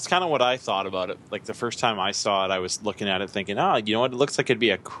 That was kind of what I thought about it. Like the first time I saw it, I was looking at it thinking, you know what, it looks like it'd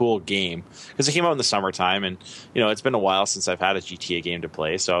be a cool game. Because it came out in the summertime, and it's been a while since I've had a GTA game to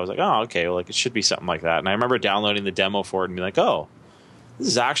play. So I was like, oh, okay, well, like it should be something like that. And I remember downloading the demo for it and being like, oh, this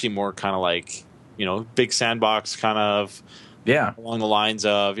is actually more kind of like, big sandbox kind of, along the lines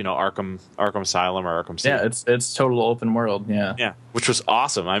of, Arkham Asylum or Arkham City. Yeah, it's total open world. Yeah, which was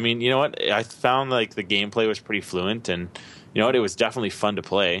awesome. I mean, you know what, I found like the gameplay was pretty fluent, and it was definitely fun to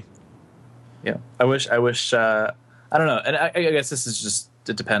play. Yeah, I wish. I don't know, and I guess this is just,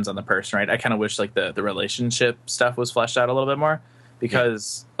 it depends on the person, right? I kind of wish like the relationship stuff was fleshed out a little bit more,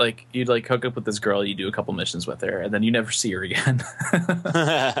 because like you'd like hook up with this girl, you do a couple missions with her, and then you never see her again.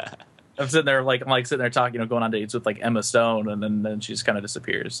 I'm sitting there sitting there talking, going on dates with like Emma Stone, and then she just kind of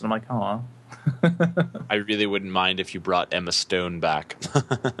disappears, and I'm like, oh. I really wouldn't mind if you brought Emma Stone back.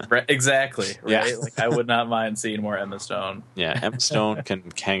 Right, exactly. Right, yeah. Like I would not mind seeing more Emma Stone. Yeah, Emma Stone can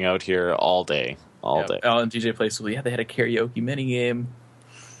hang out here all day. Oh, and DJ Playful, they had a karaoke mini game.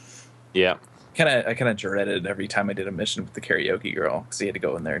 Yeah. I kind of dreaded every time I did a mission with the karaoke girl, because he had to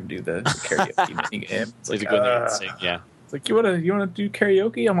go in there and do the karaoke mini game. It's like, go in there and sing. Yeah. It's like, you wanna do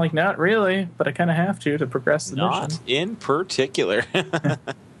karaoke? I'm like, not really, but I kind of have to progress the mission. Not in particular.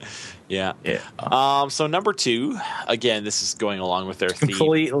 Yeah. So number 2, again, this is going along with their theme.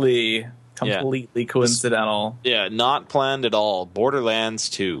 Completely coincidental. Not planned at all. Borderlands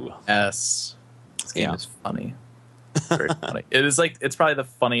 2. Yes. This game is funny. Very funny. It's probably the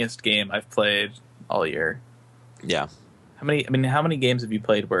funniest game I've played all year. Yeah. How many games have you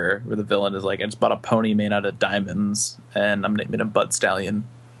played where the villain is like, I just bought a pony made out of diamonds and I'm naming him Bud Stallion?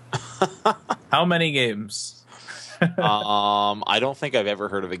 How many games? I don't think I've ever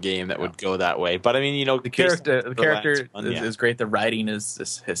heard of a game that would go that way. But I mean, the character is great. The writing is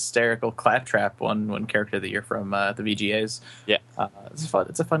this hysterical. Claptrap won Character of the Year from the VGAs. Yeah, it's fun.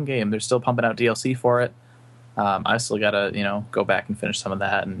 It's a fun game. They're still pumping out DLC for it. I still gotta go back and finish some of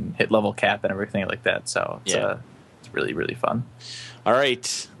that and hit level cap and everything like that. So it's really, really fun. All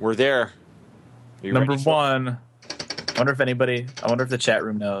right, we're there. Number 1. I wonder if the chat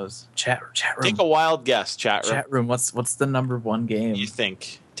room knows. Chat room. Take a wild guess, chat room. Chat room. What's the number 1 game? You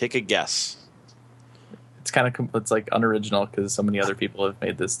think? Take a guess. It's kind of it's like unoriginal because so many other people have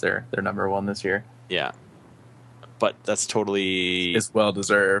made this their number 1 this year. Yeah, but that's totally it's well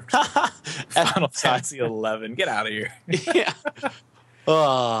deserved. Final Fantasy 11. Get out of here. Yeah. Oh.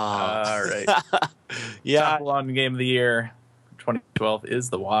 All right. Yeah. Top one game of the year, 2012, is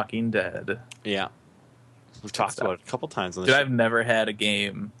The Walking Dead. Yeah. We've talked about it a couple times on this Dude, show. I've never had a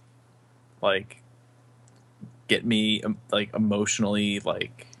game like get me like emotionally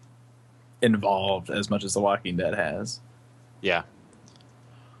like involved as much as The Walking Dead has. Yeah.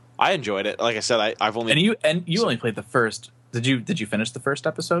 I enjoyed it. Like I said, I've only And you only played the first. Did you finish the first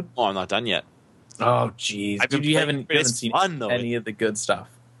episode? Oh, I'm not done yet. Oh, jeez. I've been Dude, you playing, haven't but it's seen fun, though. any of the good stuff.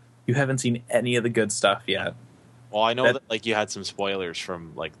 You haven't seen any of the good stuff yet. Well, I know that like you had some spoilers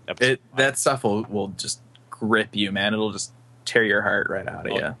from like episode That stuff will just grip you, man. It'll just tear your heart right out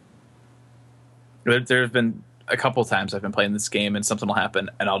of you. There have been a couple times I've been playing this game and something will happen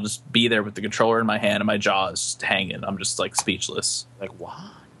and I'll just be there with the controller in my hand and my jaw is just hanging. I'm just like speechless. like what?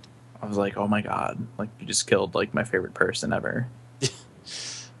 I was like, oh my god, like you just killed like my favorite person ever.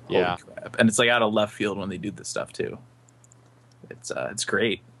 Yeah. Holy crap. And it's like out of left field when they do this stuff too. It's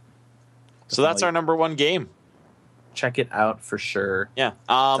great. So that's our number one game. Check it out for sure. Yeah.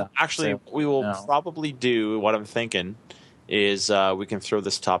 Actually, we will probably do what I'm thinking is we can throw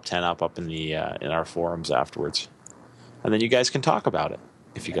this top 10 up in the in our forums afterwards, and then you guys can talk about it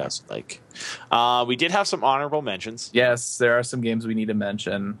if you guys like. We did have some honorable mentions. Yes, there are some games we need to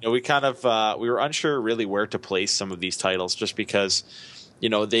mention. You know, we kind of we were unsure really where to place some of these titles, just because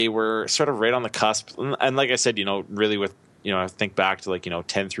they were sort of right on the cusp, and like I said, really with I think back to like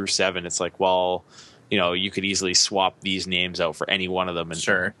 10 through 7, it's like, well, you could easily swap these names out for any one of them, and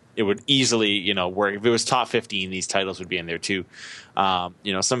sure, it would easily work. If it was top 15, these titles would be in there too.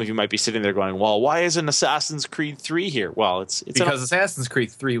 Some of you might be sitting there going, well, why isn't Assassin's Creed 3 here? Well, it's because Assassin's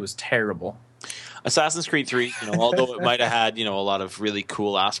Creed 3 was terrible. Assassin's Creed 3, although it might have had, a lot of really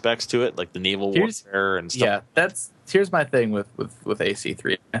cool aspects to it, like the naval warfare and stuff. Yeah, here's my thing with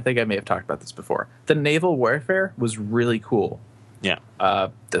AC3. I think I may have talked about this before. The naval warfare was really cool. Yeah.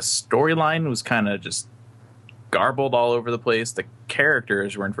 The storyline was kind of just garbled all over the place. The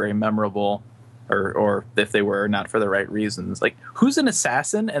characters weren't very memorable, or if they were, not for the right reasons. Like, who's an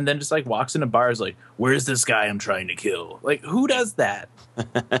assassin and then just like walks into bars like, where's this guy I'm trying to kill? Like, who does that?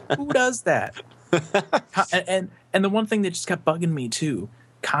 Who does that? And the one thing that just kept bugging me too,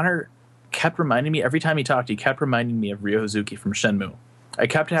 Connor kept reminding me every time he talked, he kept reminding me of Ryo Hazuki from Shenmue. I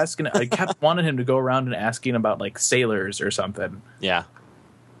kept wanting him to go around and asking about like sailors or something. Yeah.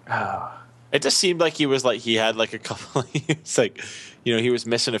 It just seemed like he had like a couple. It's like, he was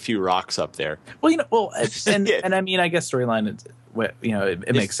missing a few rocks up there. Well, and I mean, I guess storyline,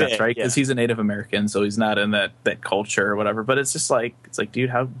 it makes sense, right? Because he's a Native American, so he's not in that culture or whatever. But it's just like, dude,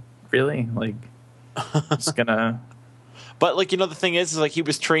 how really like, it's gonna. But like the thing is like he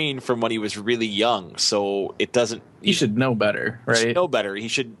was trained from when he was really young, so it doesn't. He should know better, right? He should know better. He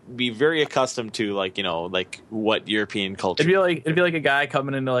should be very accustomed to like like what European culture. It'd be like a guy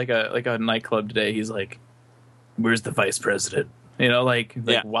coming into like a nightclub today. He's like, "Where's the vice president?"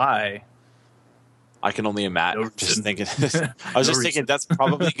 Why? I can only imagine. Just thinking. I was just thinking that's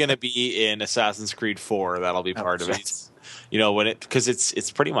probably going to be in Assassin's Creed 4. That'll be part of it. Because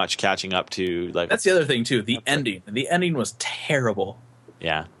it's pretty much catching up to like. That's the other thing too. The ending. The ending was terrible.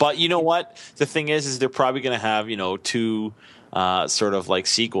 Yeah, but you know what? The thing is they're probably going to have 2 sort of like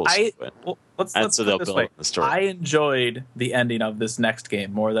sequels. Let's put so they'll this build way. the story. I enjoyed the ending of this next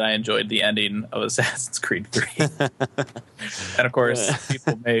game more than I enjoyed the ending of Assassin's Creed 3. And of course,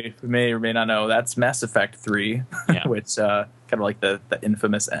 people may or may not know that's Mass Effect 3, which kind of like the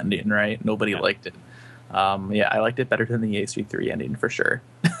infamous ending, right? Nobody liked it. I liked it better than the AC3 ending for sure.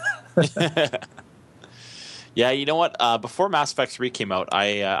 Yeah, you know what? Before Mass Effect 3 came out,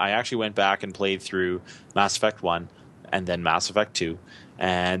 I actually went back and played through Mass Effect 1 and then Mass Effect 2.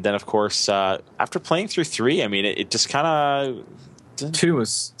 And then, of course, after playing through 3, I mean, it just kind of... 2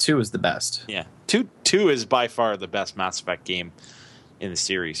 was the best. Yeah. 2 is by far the best Mass Effect game in the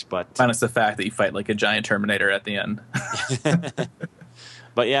series. But minus the fact that you fight like a giant Terminator at the end.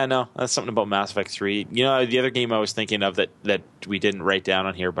 But yeah, no, that's something about Mass Effect 3. The other game I was thinking of that we didn't write down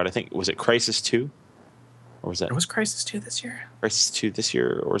on here, but I think, was it Crysis 2? Or was that? It was Crysis 2 this year? Crysis 2 this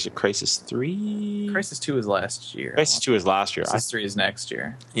year, or is it Crysis 3? Crysis 2 is last year. Crysis 2 is last year. Crysis 3 is next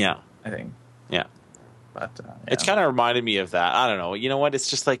year. Yeah. I think. Yeah. But It's kind of reminded me of that. I don't know. You know what? It's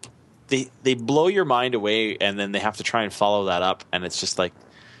just like they blow your mind away, and then they have to try and follow that up, and it's just like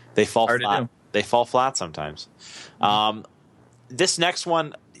they fall flat. They fall flat sometimes. Mm-hmm. This next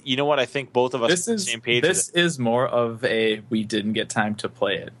one, you know what? I think both of us are on the same page. This is more of a we didn't get time to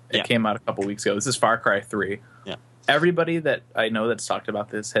play it. It came out a couple weeks ago. This is Far Cry 3. Yeah. Everybody that I know that's talked about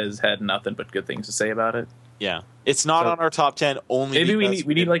this has had nothing but good things to say about it. Yeah. It's not on our top 10 only. Maybe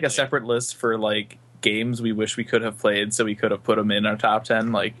we need like a separate list for like games we wish we could have played, so we could have put them in our top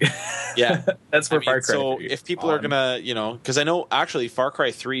 10. Like, Yeah. that's where Far Cry. So 3 if people are gonna, because I know actually Far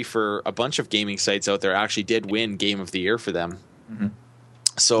Cry 3 for a bunch of gaming sites out there actually did win Game of the Year for them. Mm-hmm.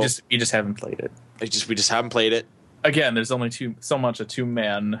 So you just haven't played it. We just haven't played it. Again, there's only so much a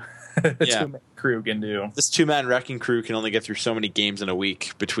two-man crew can do. This 2-man wrecking crew can only get through so many games in a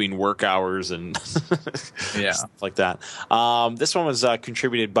week between work hours and stuff like that. This one was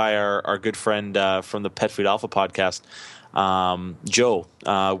contributed by our good friend from the Pet Food Alpha podcast, Joe,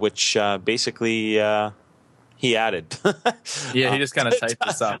 which basically he added. Yeah, he just kind of typed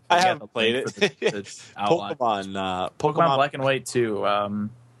this up. I haven't played it. The Pokemon Black and White 2.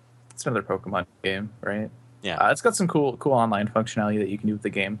 It's another Pokemon game, right? Yeah, it's got some cool online functionality that you can do with the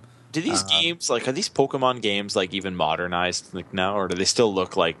game. Do these games are these Pokemon games even modernized now, or do they still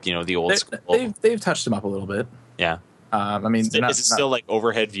look like the old school? They've touched them up a little bit. Yeah, I mean, is it still like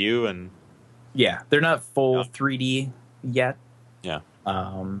overhead view and? Yeah, they're not full 3D yet. Yeah.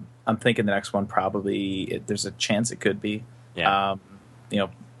 I'm thinking the next one probably there's a chance it could be. Yeah.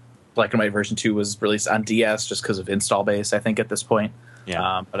 Black and White version 2 was released on DS just because of install base, I think, at this point.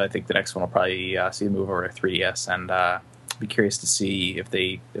 Yeah. But I think the next one will probably see the move over to 3DS, and be curious to see if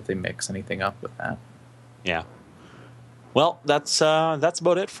they mix anything up with that. Yeah. Well, that's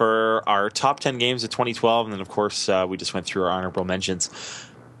about it for our top 10 games of 2012, and then of course we just went through our honorable mentions.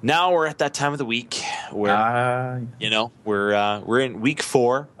 Now we're at that time of the week where we're in week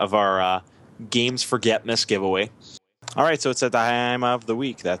 4 of our Games Forget Miss giveaway. All right, so it's at the time of the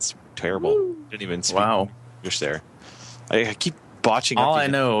week. That's terrible. Woo. Didn't even speak English there. I keep botching. All I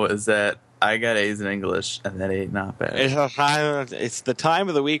know is that I got A's in English, and that ain't not bad. It's the time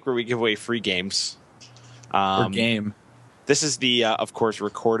of the week where we give away free games. Game. This is the, of course,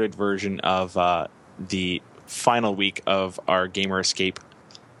 recorded version of the final week of our Gamer Escape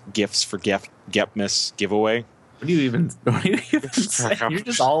Gifts for Miss giveaway. What do you even say? You're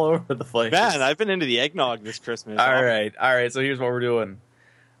just all over the place. Man, I've been into the eggnog this Christmas. All right. So here's what we're doing.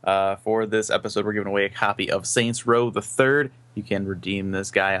 For this episode, we're giving away a copy of Saints Row the Third. You can redeem this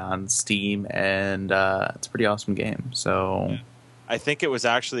guy on Steam, and it's a pretty awesome game. So, yeah. I think it was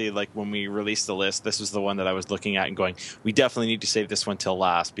actually when we released the list, this was the one that I was looking at and going, we definitely need to save this one till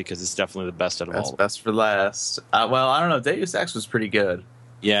last because it's definitely the best out of all. Best for last. Well, I don't know. Deus Ex was pretty good.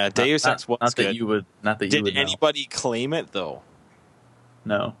 Yeah, Deus Ex was not good. That you would. Not that you Did would anybody claim it though?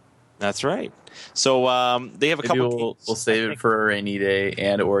 No. That's right. So they have a couple. We'll save it for a rainy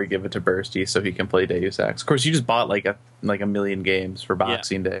day, or give it to Bursty so he can play Deus Ex. Of course, you just bought like a million games for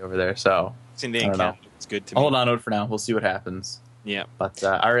Boxing Day over there. So Boxing Day in Canada, it's good to me. Hold on to it for now. We'll see what happens. Yeah. But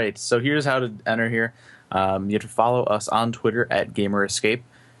all right. So here's how to enter here. You have to follow us on Twitter at Gamer Escape,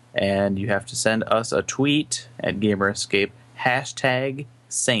 and you have to send us a tweet at Gamer Escape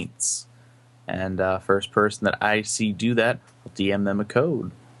 #Saints. And first person that I see do that, will DM them a code.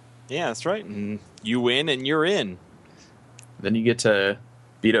 Yeah, that's right. And you win, and you're in. Then you get to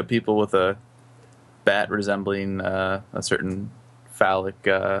beat up people with a bat resembling a certain phallic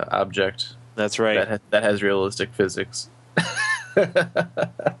object. That's right. That has realistic physics.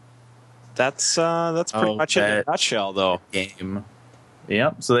 That's pretty much it in a nutshell, though. Game.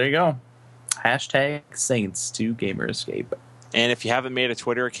 Yep. So there you go. #Saints to Gamer Escape. And if you haven't made a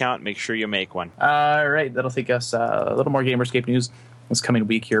Twitter account, make sure you make one. All right. That'll take us a little more Gamer Escape news. This coming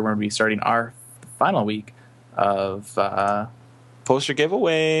week here, we're going to be starting our final week of poster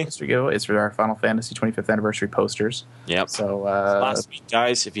giveaway. It's for our Final Fantasy 25th anniversary posters. Yep. So last week,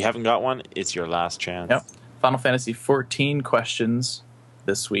 guys, if you haven't got one, it's your last chance. Yep. Final Fantasy 14 questions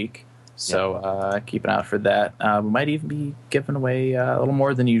this week. So keep an eye out for that. We might even be giving away a little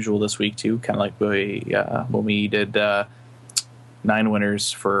more than usual this week too, kind of like when we did 9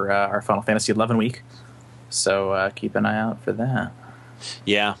 winners for our Final Fantasy 11 week. So keep an eye out for that.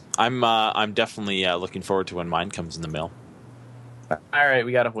 Yeah, I'm definitely looking forward to when mine comes in the mail. All right,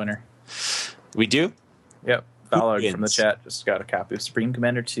 we got a winner. We do? Yep. Thalog from the chat just got a copy of Supreme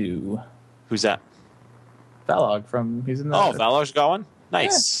Commander 2. Who's that? Thalog from he's in the. Oh, Thalog's got one.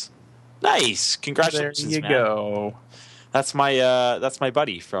 Nice, nice. Congratulations, there you go. That's my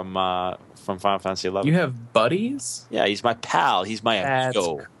buddy from Final Fantasy 11. You have buddies? Yeah, he's my pal. He's my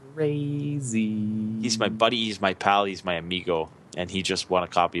amigo. That's crazy. He's my buddy. He's my pal. He's my amigo. And he just won a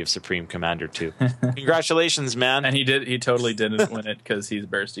copy of Supreme Commander 2. Congratulations, man. And he totally didn't win it because he's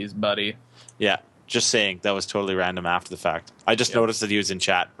Bursty's buddy. Yeah, just saying. That was totally random after the fact. I just noticed that he was in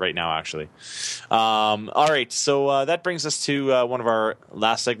chat right now, actually. All right, so that brings us to one of our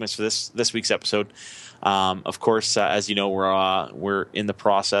last segments for this week's episode. Of course, as you know, we're in the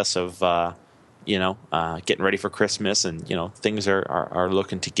process of getting ready for Christmas, and things are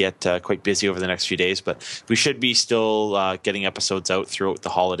looking to get quite busy over the next few days. But we should be still getting episodes out throughout the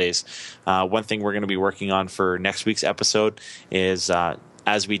holidays. One thing we're going to be working on for next week's episode is,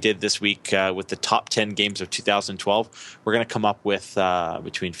 as we did this week with the top 10 games of 2012, we're going to come up with,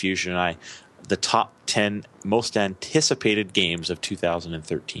 between Fusion and I, the top 10 most anticipated games of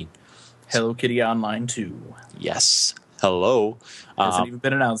 2013. Hello Kitty Online 2. Yes. Hello. Hasn't even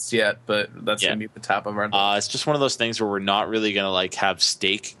been announced yet, but that's going to be at the top of our list. It's just one of those things where we're not really going to have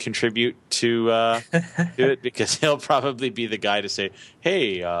Steak contribute to it, because he'll probably be the guy to say,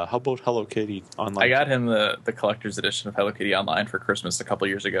 hey, how about Hello Kitty Online? I got him the collector's edition of Hello Kitty Online for Christmas a couple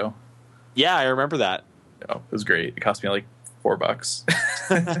years ago. Yeah, I remember that. Oh, it was great. It cost me like $4.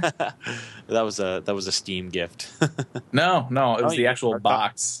 That was a Steam gift. No, it was the actual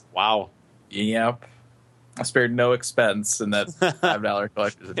box. Wow. Yep. I spared no expense in that $5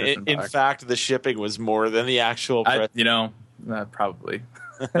 collector's edition box. In fact, the shipping was more than the actual price. Probably.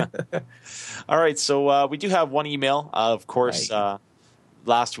 All right, so we do have one email. Of course,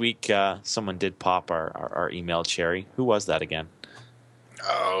 last week someone did pop our email cherry. Who was that again?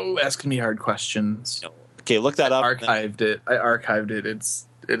 Oh, asking me hard questions. Okay, look that up. I archived it.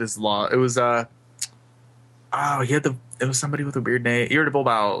 It is long. It was it was somebody with a weird name. Irritable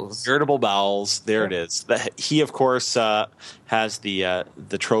Bowels. Irritable Bowels. There it is. He, of course, has the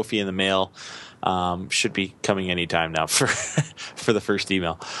trophy in the mail. Should be coming anytime now for the first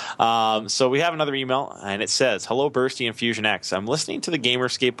email. So we have another email, and it says, "Hello, Bursty and Fusion X. I'm listening to the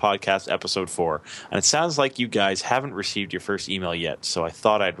Gamerscape podcast, episode 4, and it sounds like you guys haven't received your first email yet. So I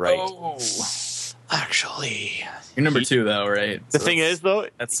thought I'd write." Oh. Actually, you're number 2, though, right? The thing is, though,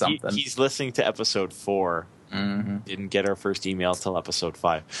 that's something. He's listening to episode 4. Mm-hmm. Didn't get our first email till episode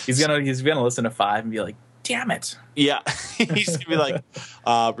 5. He's gonna listen to 5 and be like, "Damn it!" Yeah, he's gonna be like,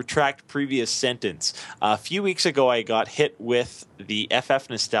 retract previous sentence. A few weeks ago, I got hit with the FF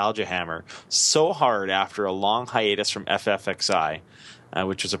nostalgia hammer so hard after a long hiatus from FFXI,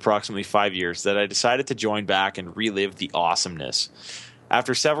 which was approximately 5 years, that I decided to join back and relive the awesomeness.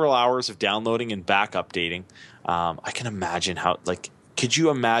 After several hours of downloading and back updating, I can imagine how, could you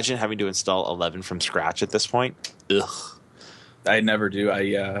imagine having to install 11 from scratch at this point? Ugh. I never do.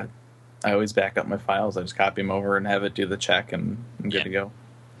 I always back up my files. I just copy them over and have it do the check, and I'm good to go.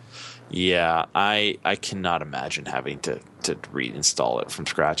 Yeah, I cannot imagine having to reinstall it from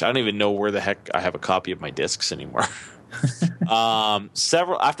scratch. I don't even know where the heck I have a copy of my discs anymore.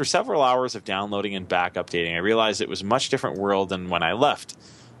 After several hours of downloading and back updating, I realized it was a much different world than when I left.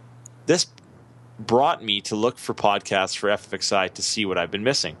 This brought me to look for podcasts for FFXI to see what I've been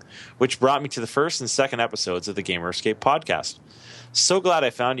missing, which brought me to the first and second episodes of the Gamerscape podcast. So glad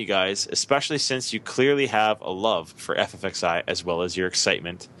I found you guys, especially since you clearly have a love for FFXI as well as your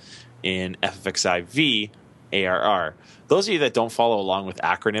excitement in FFXI V ARR. Those of you that don't follow along with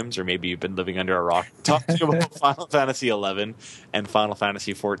acronyms, or maybe you've been living under a rock, talking about Final Fantasy XI and Final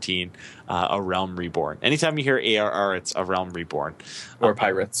Fantasy XIV, A Realm Reborn. Anytime you hear ARR, it's A Realm Reborn. Or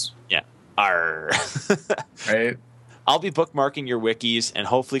Pirates. Yeah. Arr. Right? I'll be bookmarking your wikis and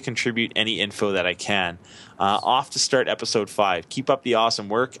hopefully contribute any info that I can. Off to start episode 5. Keep up the awesome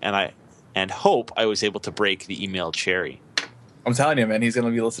work, and hope I was able to break the email cherry. I'm telling you, man, he's going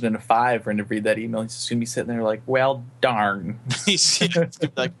to be listening to 5 and to read that email. He's just going to be sitting there like, well, darn. He's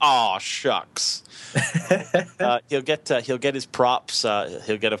like, oh, shucks. He'll get his props.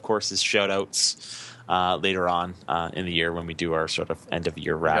 He'll get, of course, his shout-outs later on in the year when we do our sort of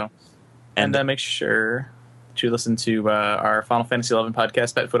end-of-year wrap. And make sure to listen to our Final Fantasy XI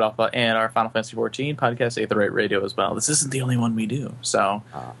podcast, Pet Food Alpha, and our Final Fantasy XIV podcast, Aetherite Radio, as well. This isn't the only one we do. So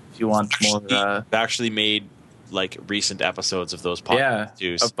if you want more... We've actually made recent episodes of those podcasts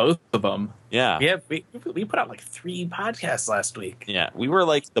too. Of both of them. Yeah. We put out 3 podcasts last week. Yeah, we were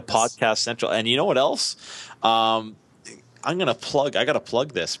the podcast central. And you know what else? I got to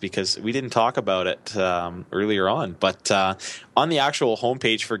plug this because we didn't talk about it earlier on. But on the actual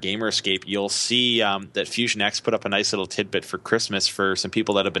homepage for Gamerscape, you'll see that Fusion X put up a nice little tidbit for Christmas for some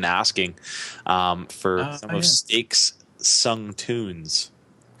people that have been asking for some of Steak's sung tunes.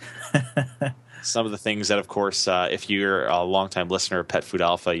 Some of the things that, of course, if you're a longtime listener of Pet Food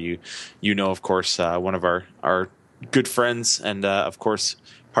Alpha, you know, of course, one of our good friends and, of course,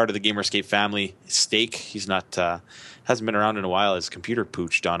 part of the Gamerscape family, Steak. He's not hasn't been around in a while. His computer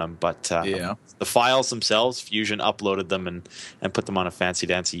pooched on him, but the files themselves, Fusion uploaded them and put them on a fancy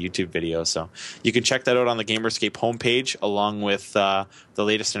dancy YouTube video. So you can check that out on the Gamerscape homepage, along with the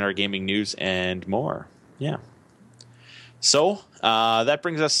latest in our gaming news and more. Yeah. So that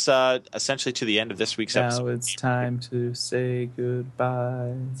brings us essentially to the end of this week's episode. Now it's time to say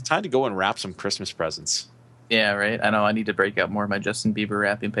goodbye. It's time to go and wrap some Christmas presents. Yeah, right. I know. I need to break out more of my Justin Bieber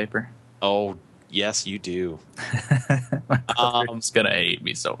wrapping paper. Oh, yes, you do. My brother's gonna hate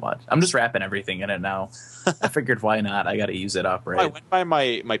me so much. I'm just wrapping everything in it now. I figured, why not? I got to use it up, right? I went by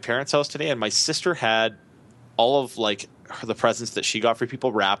my parents' house today, and my sister had all of like the presents that she got for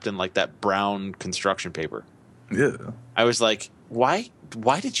people wrapped in like that brown construction paper. Yeah. I was like, why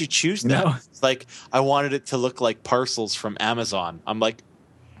did you choose that? No. It's like, I wanted it to look like parcels from Amazon. I'm like,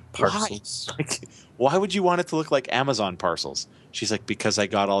 Parcels. Why? Like, why would you want it to look like Amazon parcels? She's like, because I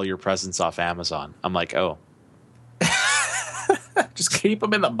got all your presents off Amazon. I'm like, oh. Just keep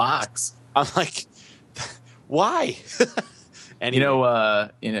them in the box. I'm like, why? And you know,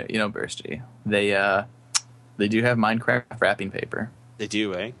 Bursty. They do have Minecraft wrapping paper. They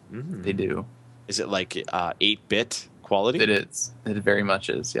do, eh? Mm. They do. Is it like 8-bit quality? It is. It very much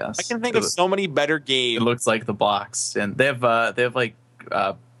is. Yes. I can think of so many better games. It looks like the blocks, and they have like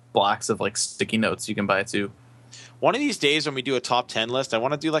blocks of like sticky notes you can buy too. One of these days when we do a top 10 list, I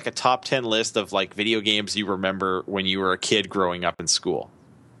want to do like a top 10 list of like video games you remember when you were a kid growing up in school.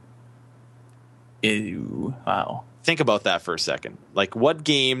 Ew. Wow. Think about that for a second. Like, what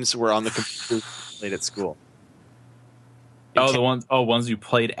games were on the computer you played at school? Ones you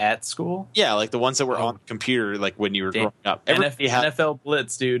played at school? Yeah, like the ones that were on the computer, like when you were growing up. NFL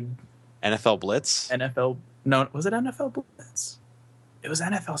Blitz, dude. NFL Blitz? No, was it NFL Blitz? It was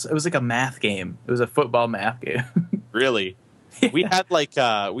NFL. It was like a math game. It was a football math game. Really? Yeah. We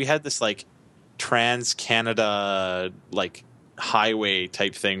had this like Trans Canada like highway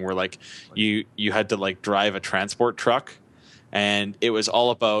type thing where like you had to like drive a transport truck, and it was all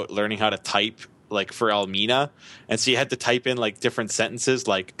about learning how to type like for Almina, and so you had to type in like different sentences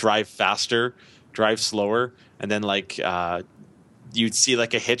like drive faster, drive slower, and then like you'd see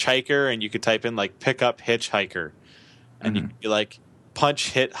like a hitchhiker and you could type in like pick up hitchhiker, and you'd be like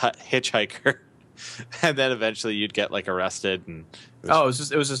punch hitchhiker, and then eventually you'd get like arrested. And it was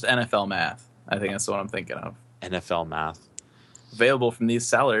just NFL math. I think that's what I'm thinking of. NFL math. Available from these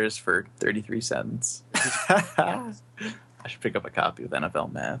sellers for 33 cents. I should pick up a copy of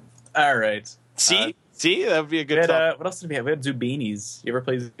NFL math. All right. See, that would be a good time. What else did we have? We had Zumbinis. You ever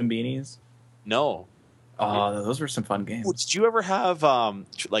play Zumbinis? No. Oh, those were some fun games. Oh, did you ever have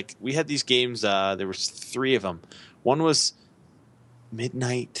like we had these games? There was 3 of them. One was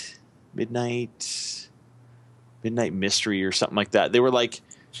Midnight Mystery or something like that. They were like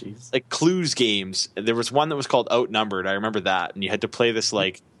clues games. There was one that was called Outnumbered. I remember that, and you had to play this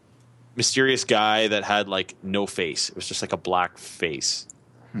like mysterious guy that had like no face. It was just like a black face.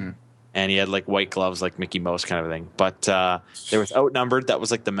 And he had like white gloves like Mickey Mouse kind of thing. But there was Outnumbered. That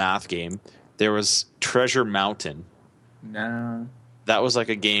was like the math game. There was Treasure Mountain. No. That was like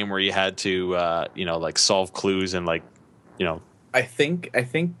a game where you had to like solve clues and like, I think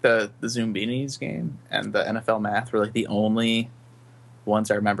the Zumbinis game and the NFL math were like the only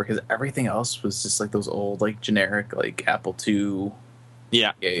ones I remember, because everything else was just like those old like generic like Apple II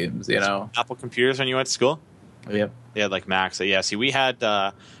games, Apple computers when you went to school? Yep. They had like Macs. Yeah, see, we had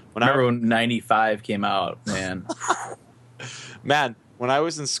when 95 came out, man. Man, when I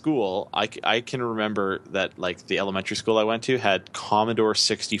was in school, I can remember that like the elementary school I went to had Commodore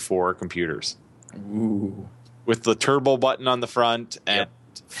 64 computers. Ooh. With the turbo button on the front and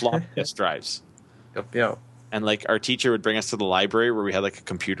floppy disk drives. Yep. And like our teacher would bring us to the library where we had like a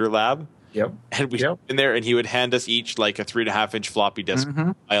computer lab. Yep. And we'd in there, and he would hand us each like a 3.5-inch floppy disk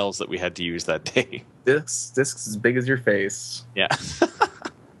files that we had to use that day. Discs as big as your face. Yeah.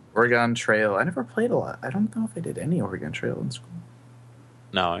 Oregon Trail. I never played a lot. I don't know if I did any Oregon Trail in school.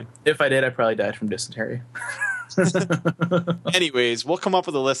 No. If I did, I probably died from dysentery. Anyways, we'll come up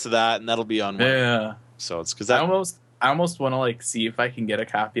with a list of that, and that'll be on one. Yeah. So it's because I almost want to like see if I can get a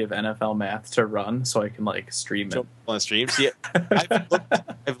copy of NFL Math to run so I can like stream it on the stream. See,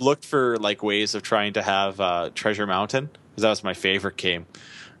 I've looked for like ways of trying to have Treasure Mountain, because that was my favorite game.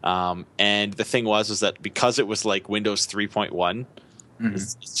 And the thing was that because it was like Windows 3.1,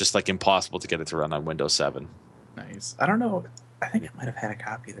 it's just like impossible to get it to run on Windows 7. Nice. I don't know. I think I might have had a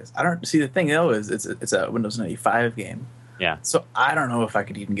copy of this. I don't see. The thing though is it's a Windows 95 game. Yeah. So I don't know if I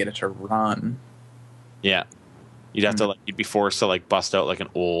could even get it to run. Yeah. You'd have to you'd be forced to like bust out like an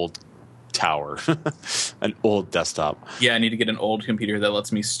old tower, an old desktop. Yeah, I need to get an old computer that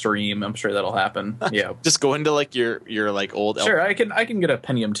lets me stream. I'm sure that'll happen. Yeah. Just go into like your like old. Sure, I can get a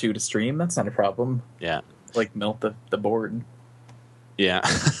Pentium 2 to stream. That's not a problem. Yeah. Like melt the board. Yeah.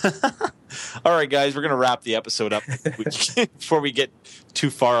 All right, guys, we're going to wrap the episode up before we get too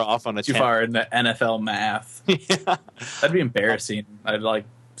far off on a too tangent. far in the NFL math. Yeah. That'd be embarrassing. I'd like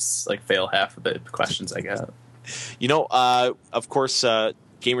fail half of the questions I got. Of course,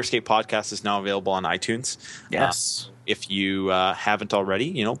 Gamerscape Podcast is now available on iTunes. Yes. If you haven't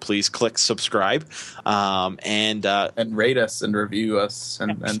already, please click subscribe and rate us and review us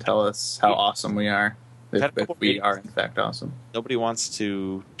and tell us how awesome we are. If we are in fact awesome. Nobody wants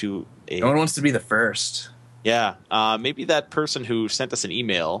to do no one wants to be the first. Yeah. Maybe that person who sent us an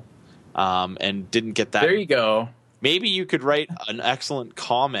email and didn't get that. There you go. Maybe you could write an excellent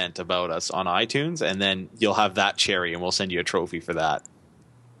comment about us on iTunes, and then you'll have that cherry, and we'll send you a trophy for that.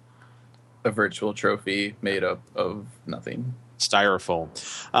 A virtual trophy made up of nothing. Styrofoam.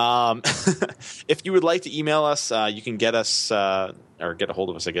 If you would like to email us, you can get us or get a hold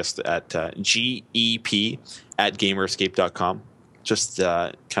of us, I guess, at GEP@gamerscape.com. Just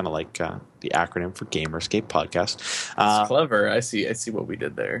kind of like the acronym for Gamerscape Podcast. That's clever. I see what we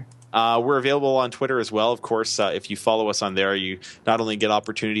did there. We're available on Twitter as well. Of course, if you follow us on there, you not only get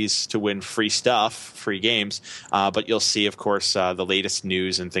opportunities to win free stuff, free games, but you'll see, of course, the latest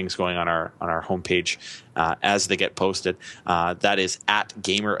news and things going on our homepage as they get posted. That is at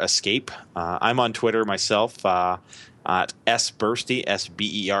Gamer Escape. I'm on Twitter myself at sbursty,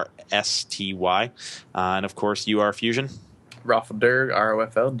 SBERSTY, and of course, you are Fusion. Roffelderg,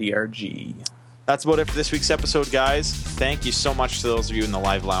 ROFLDRG. That's about it for this week's episode, guys. Thank you so much to those of you in the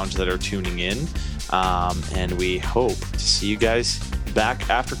live lounge that are tuning in. And we hope to see you guys back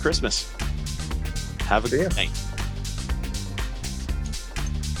after Christmas. Have a good night.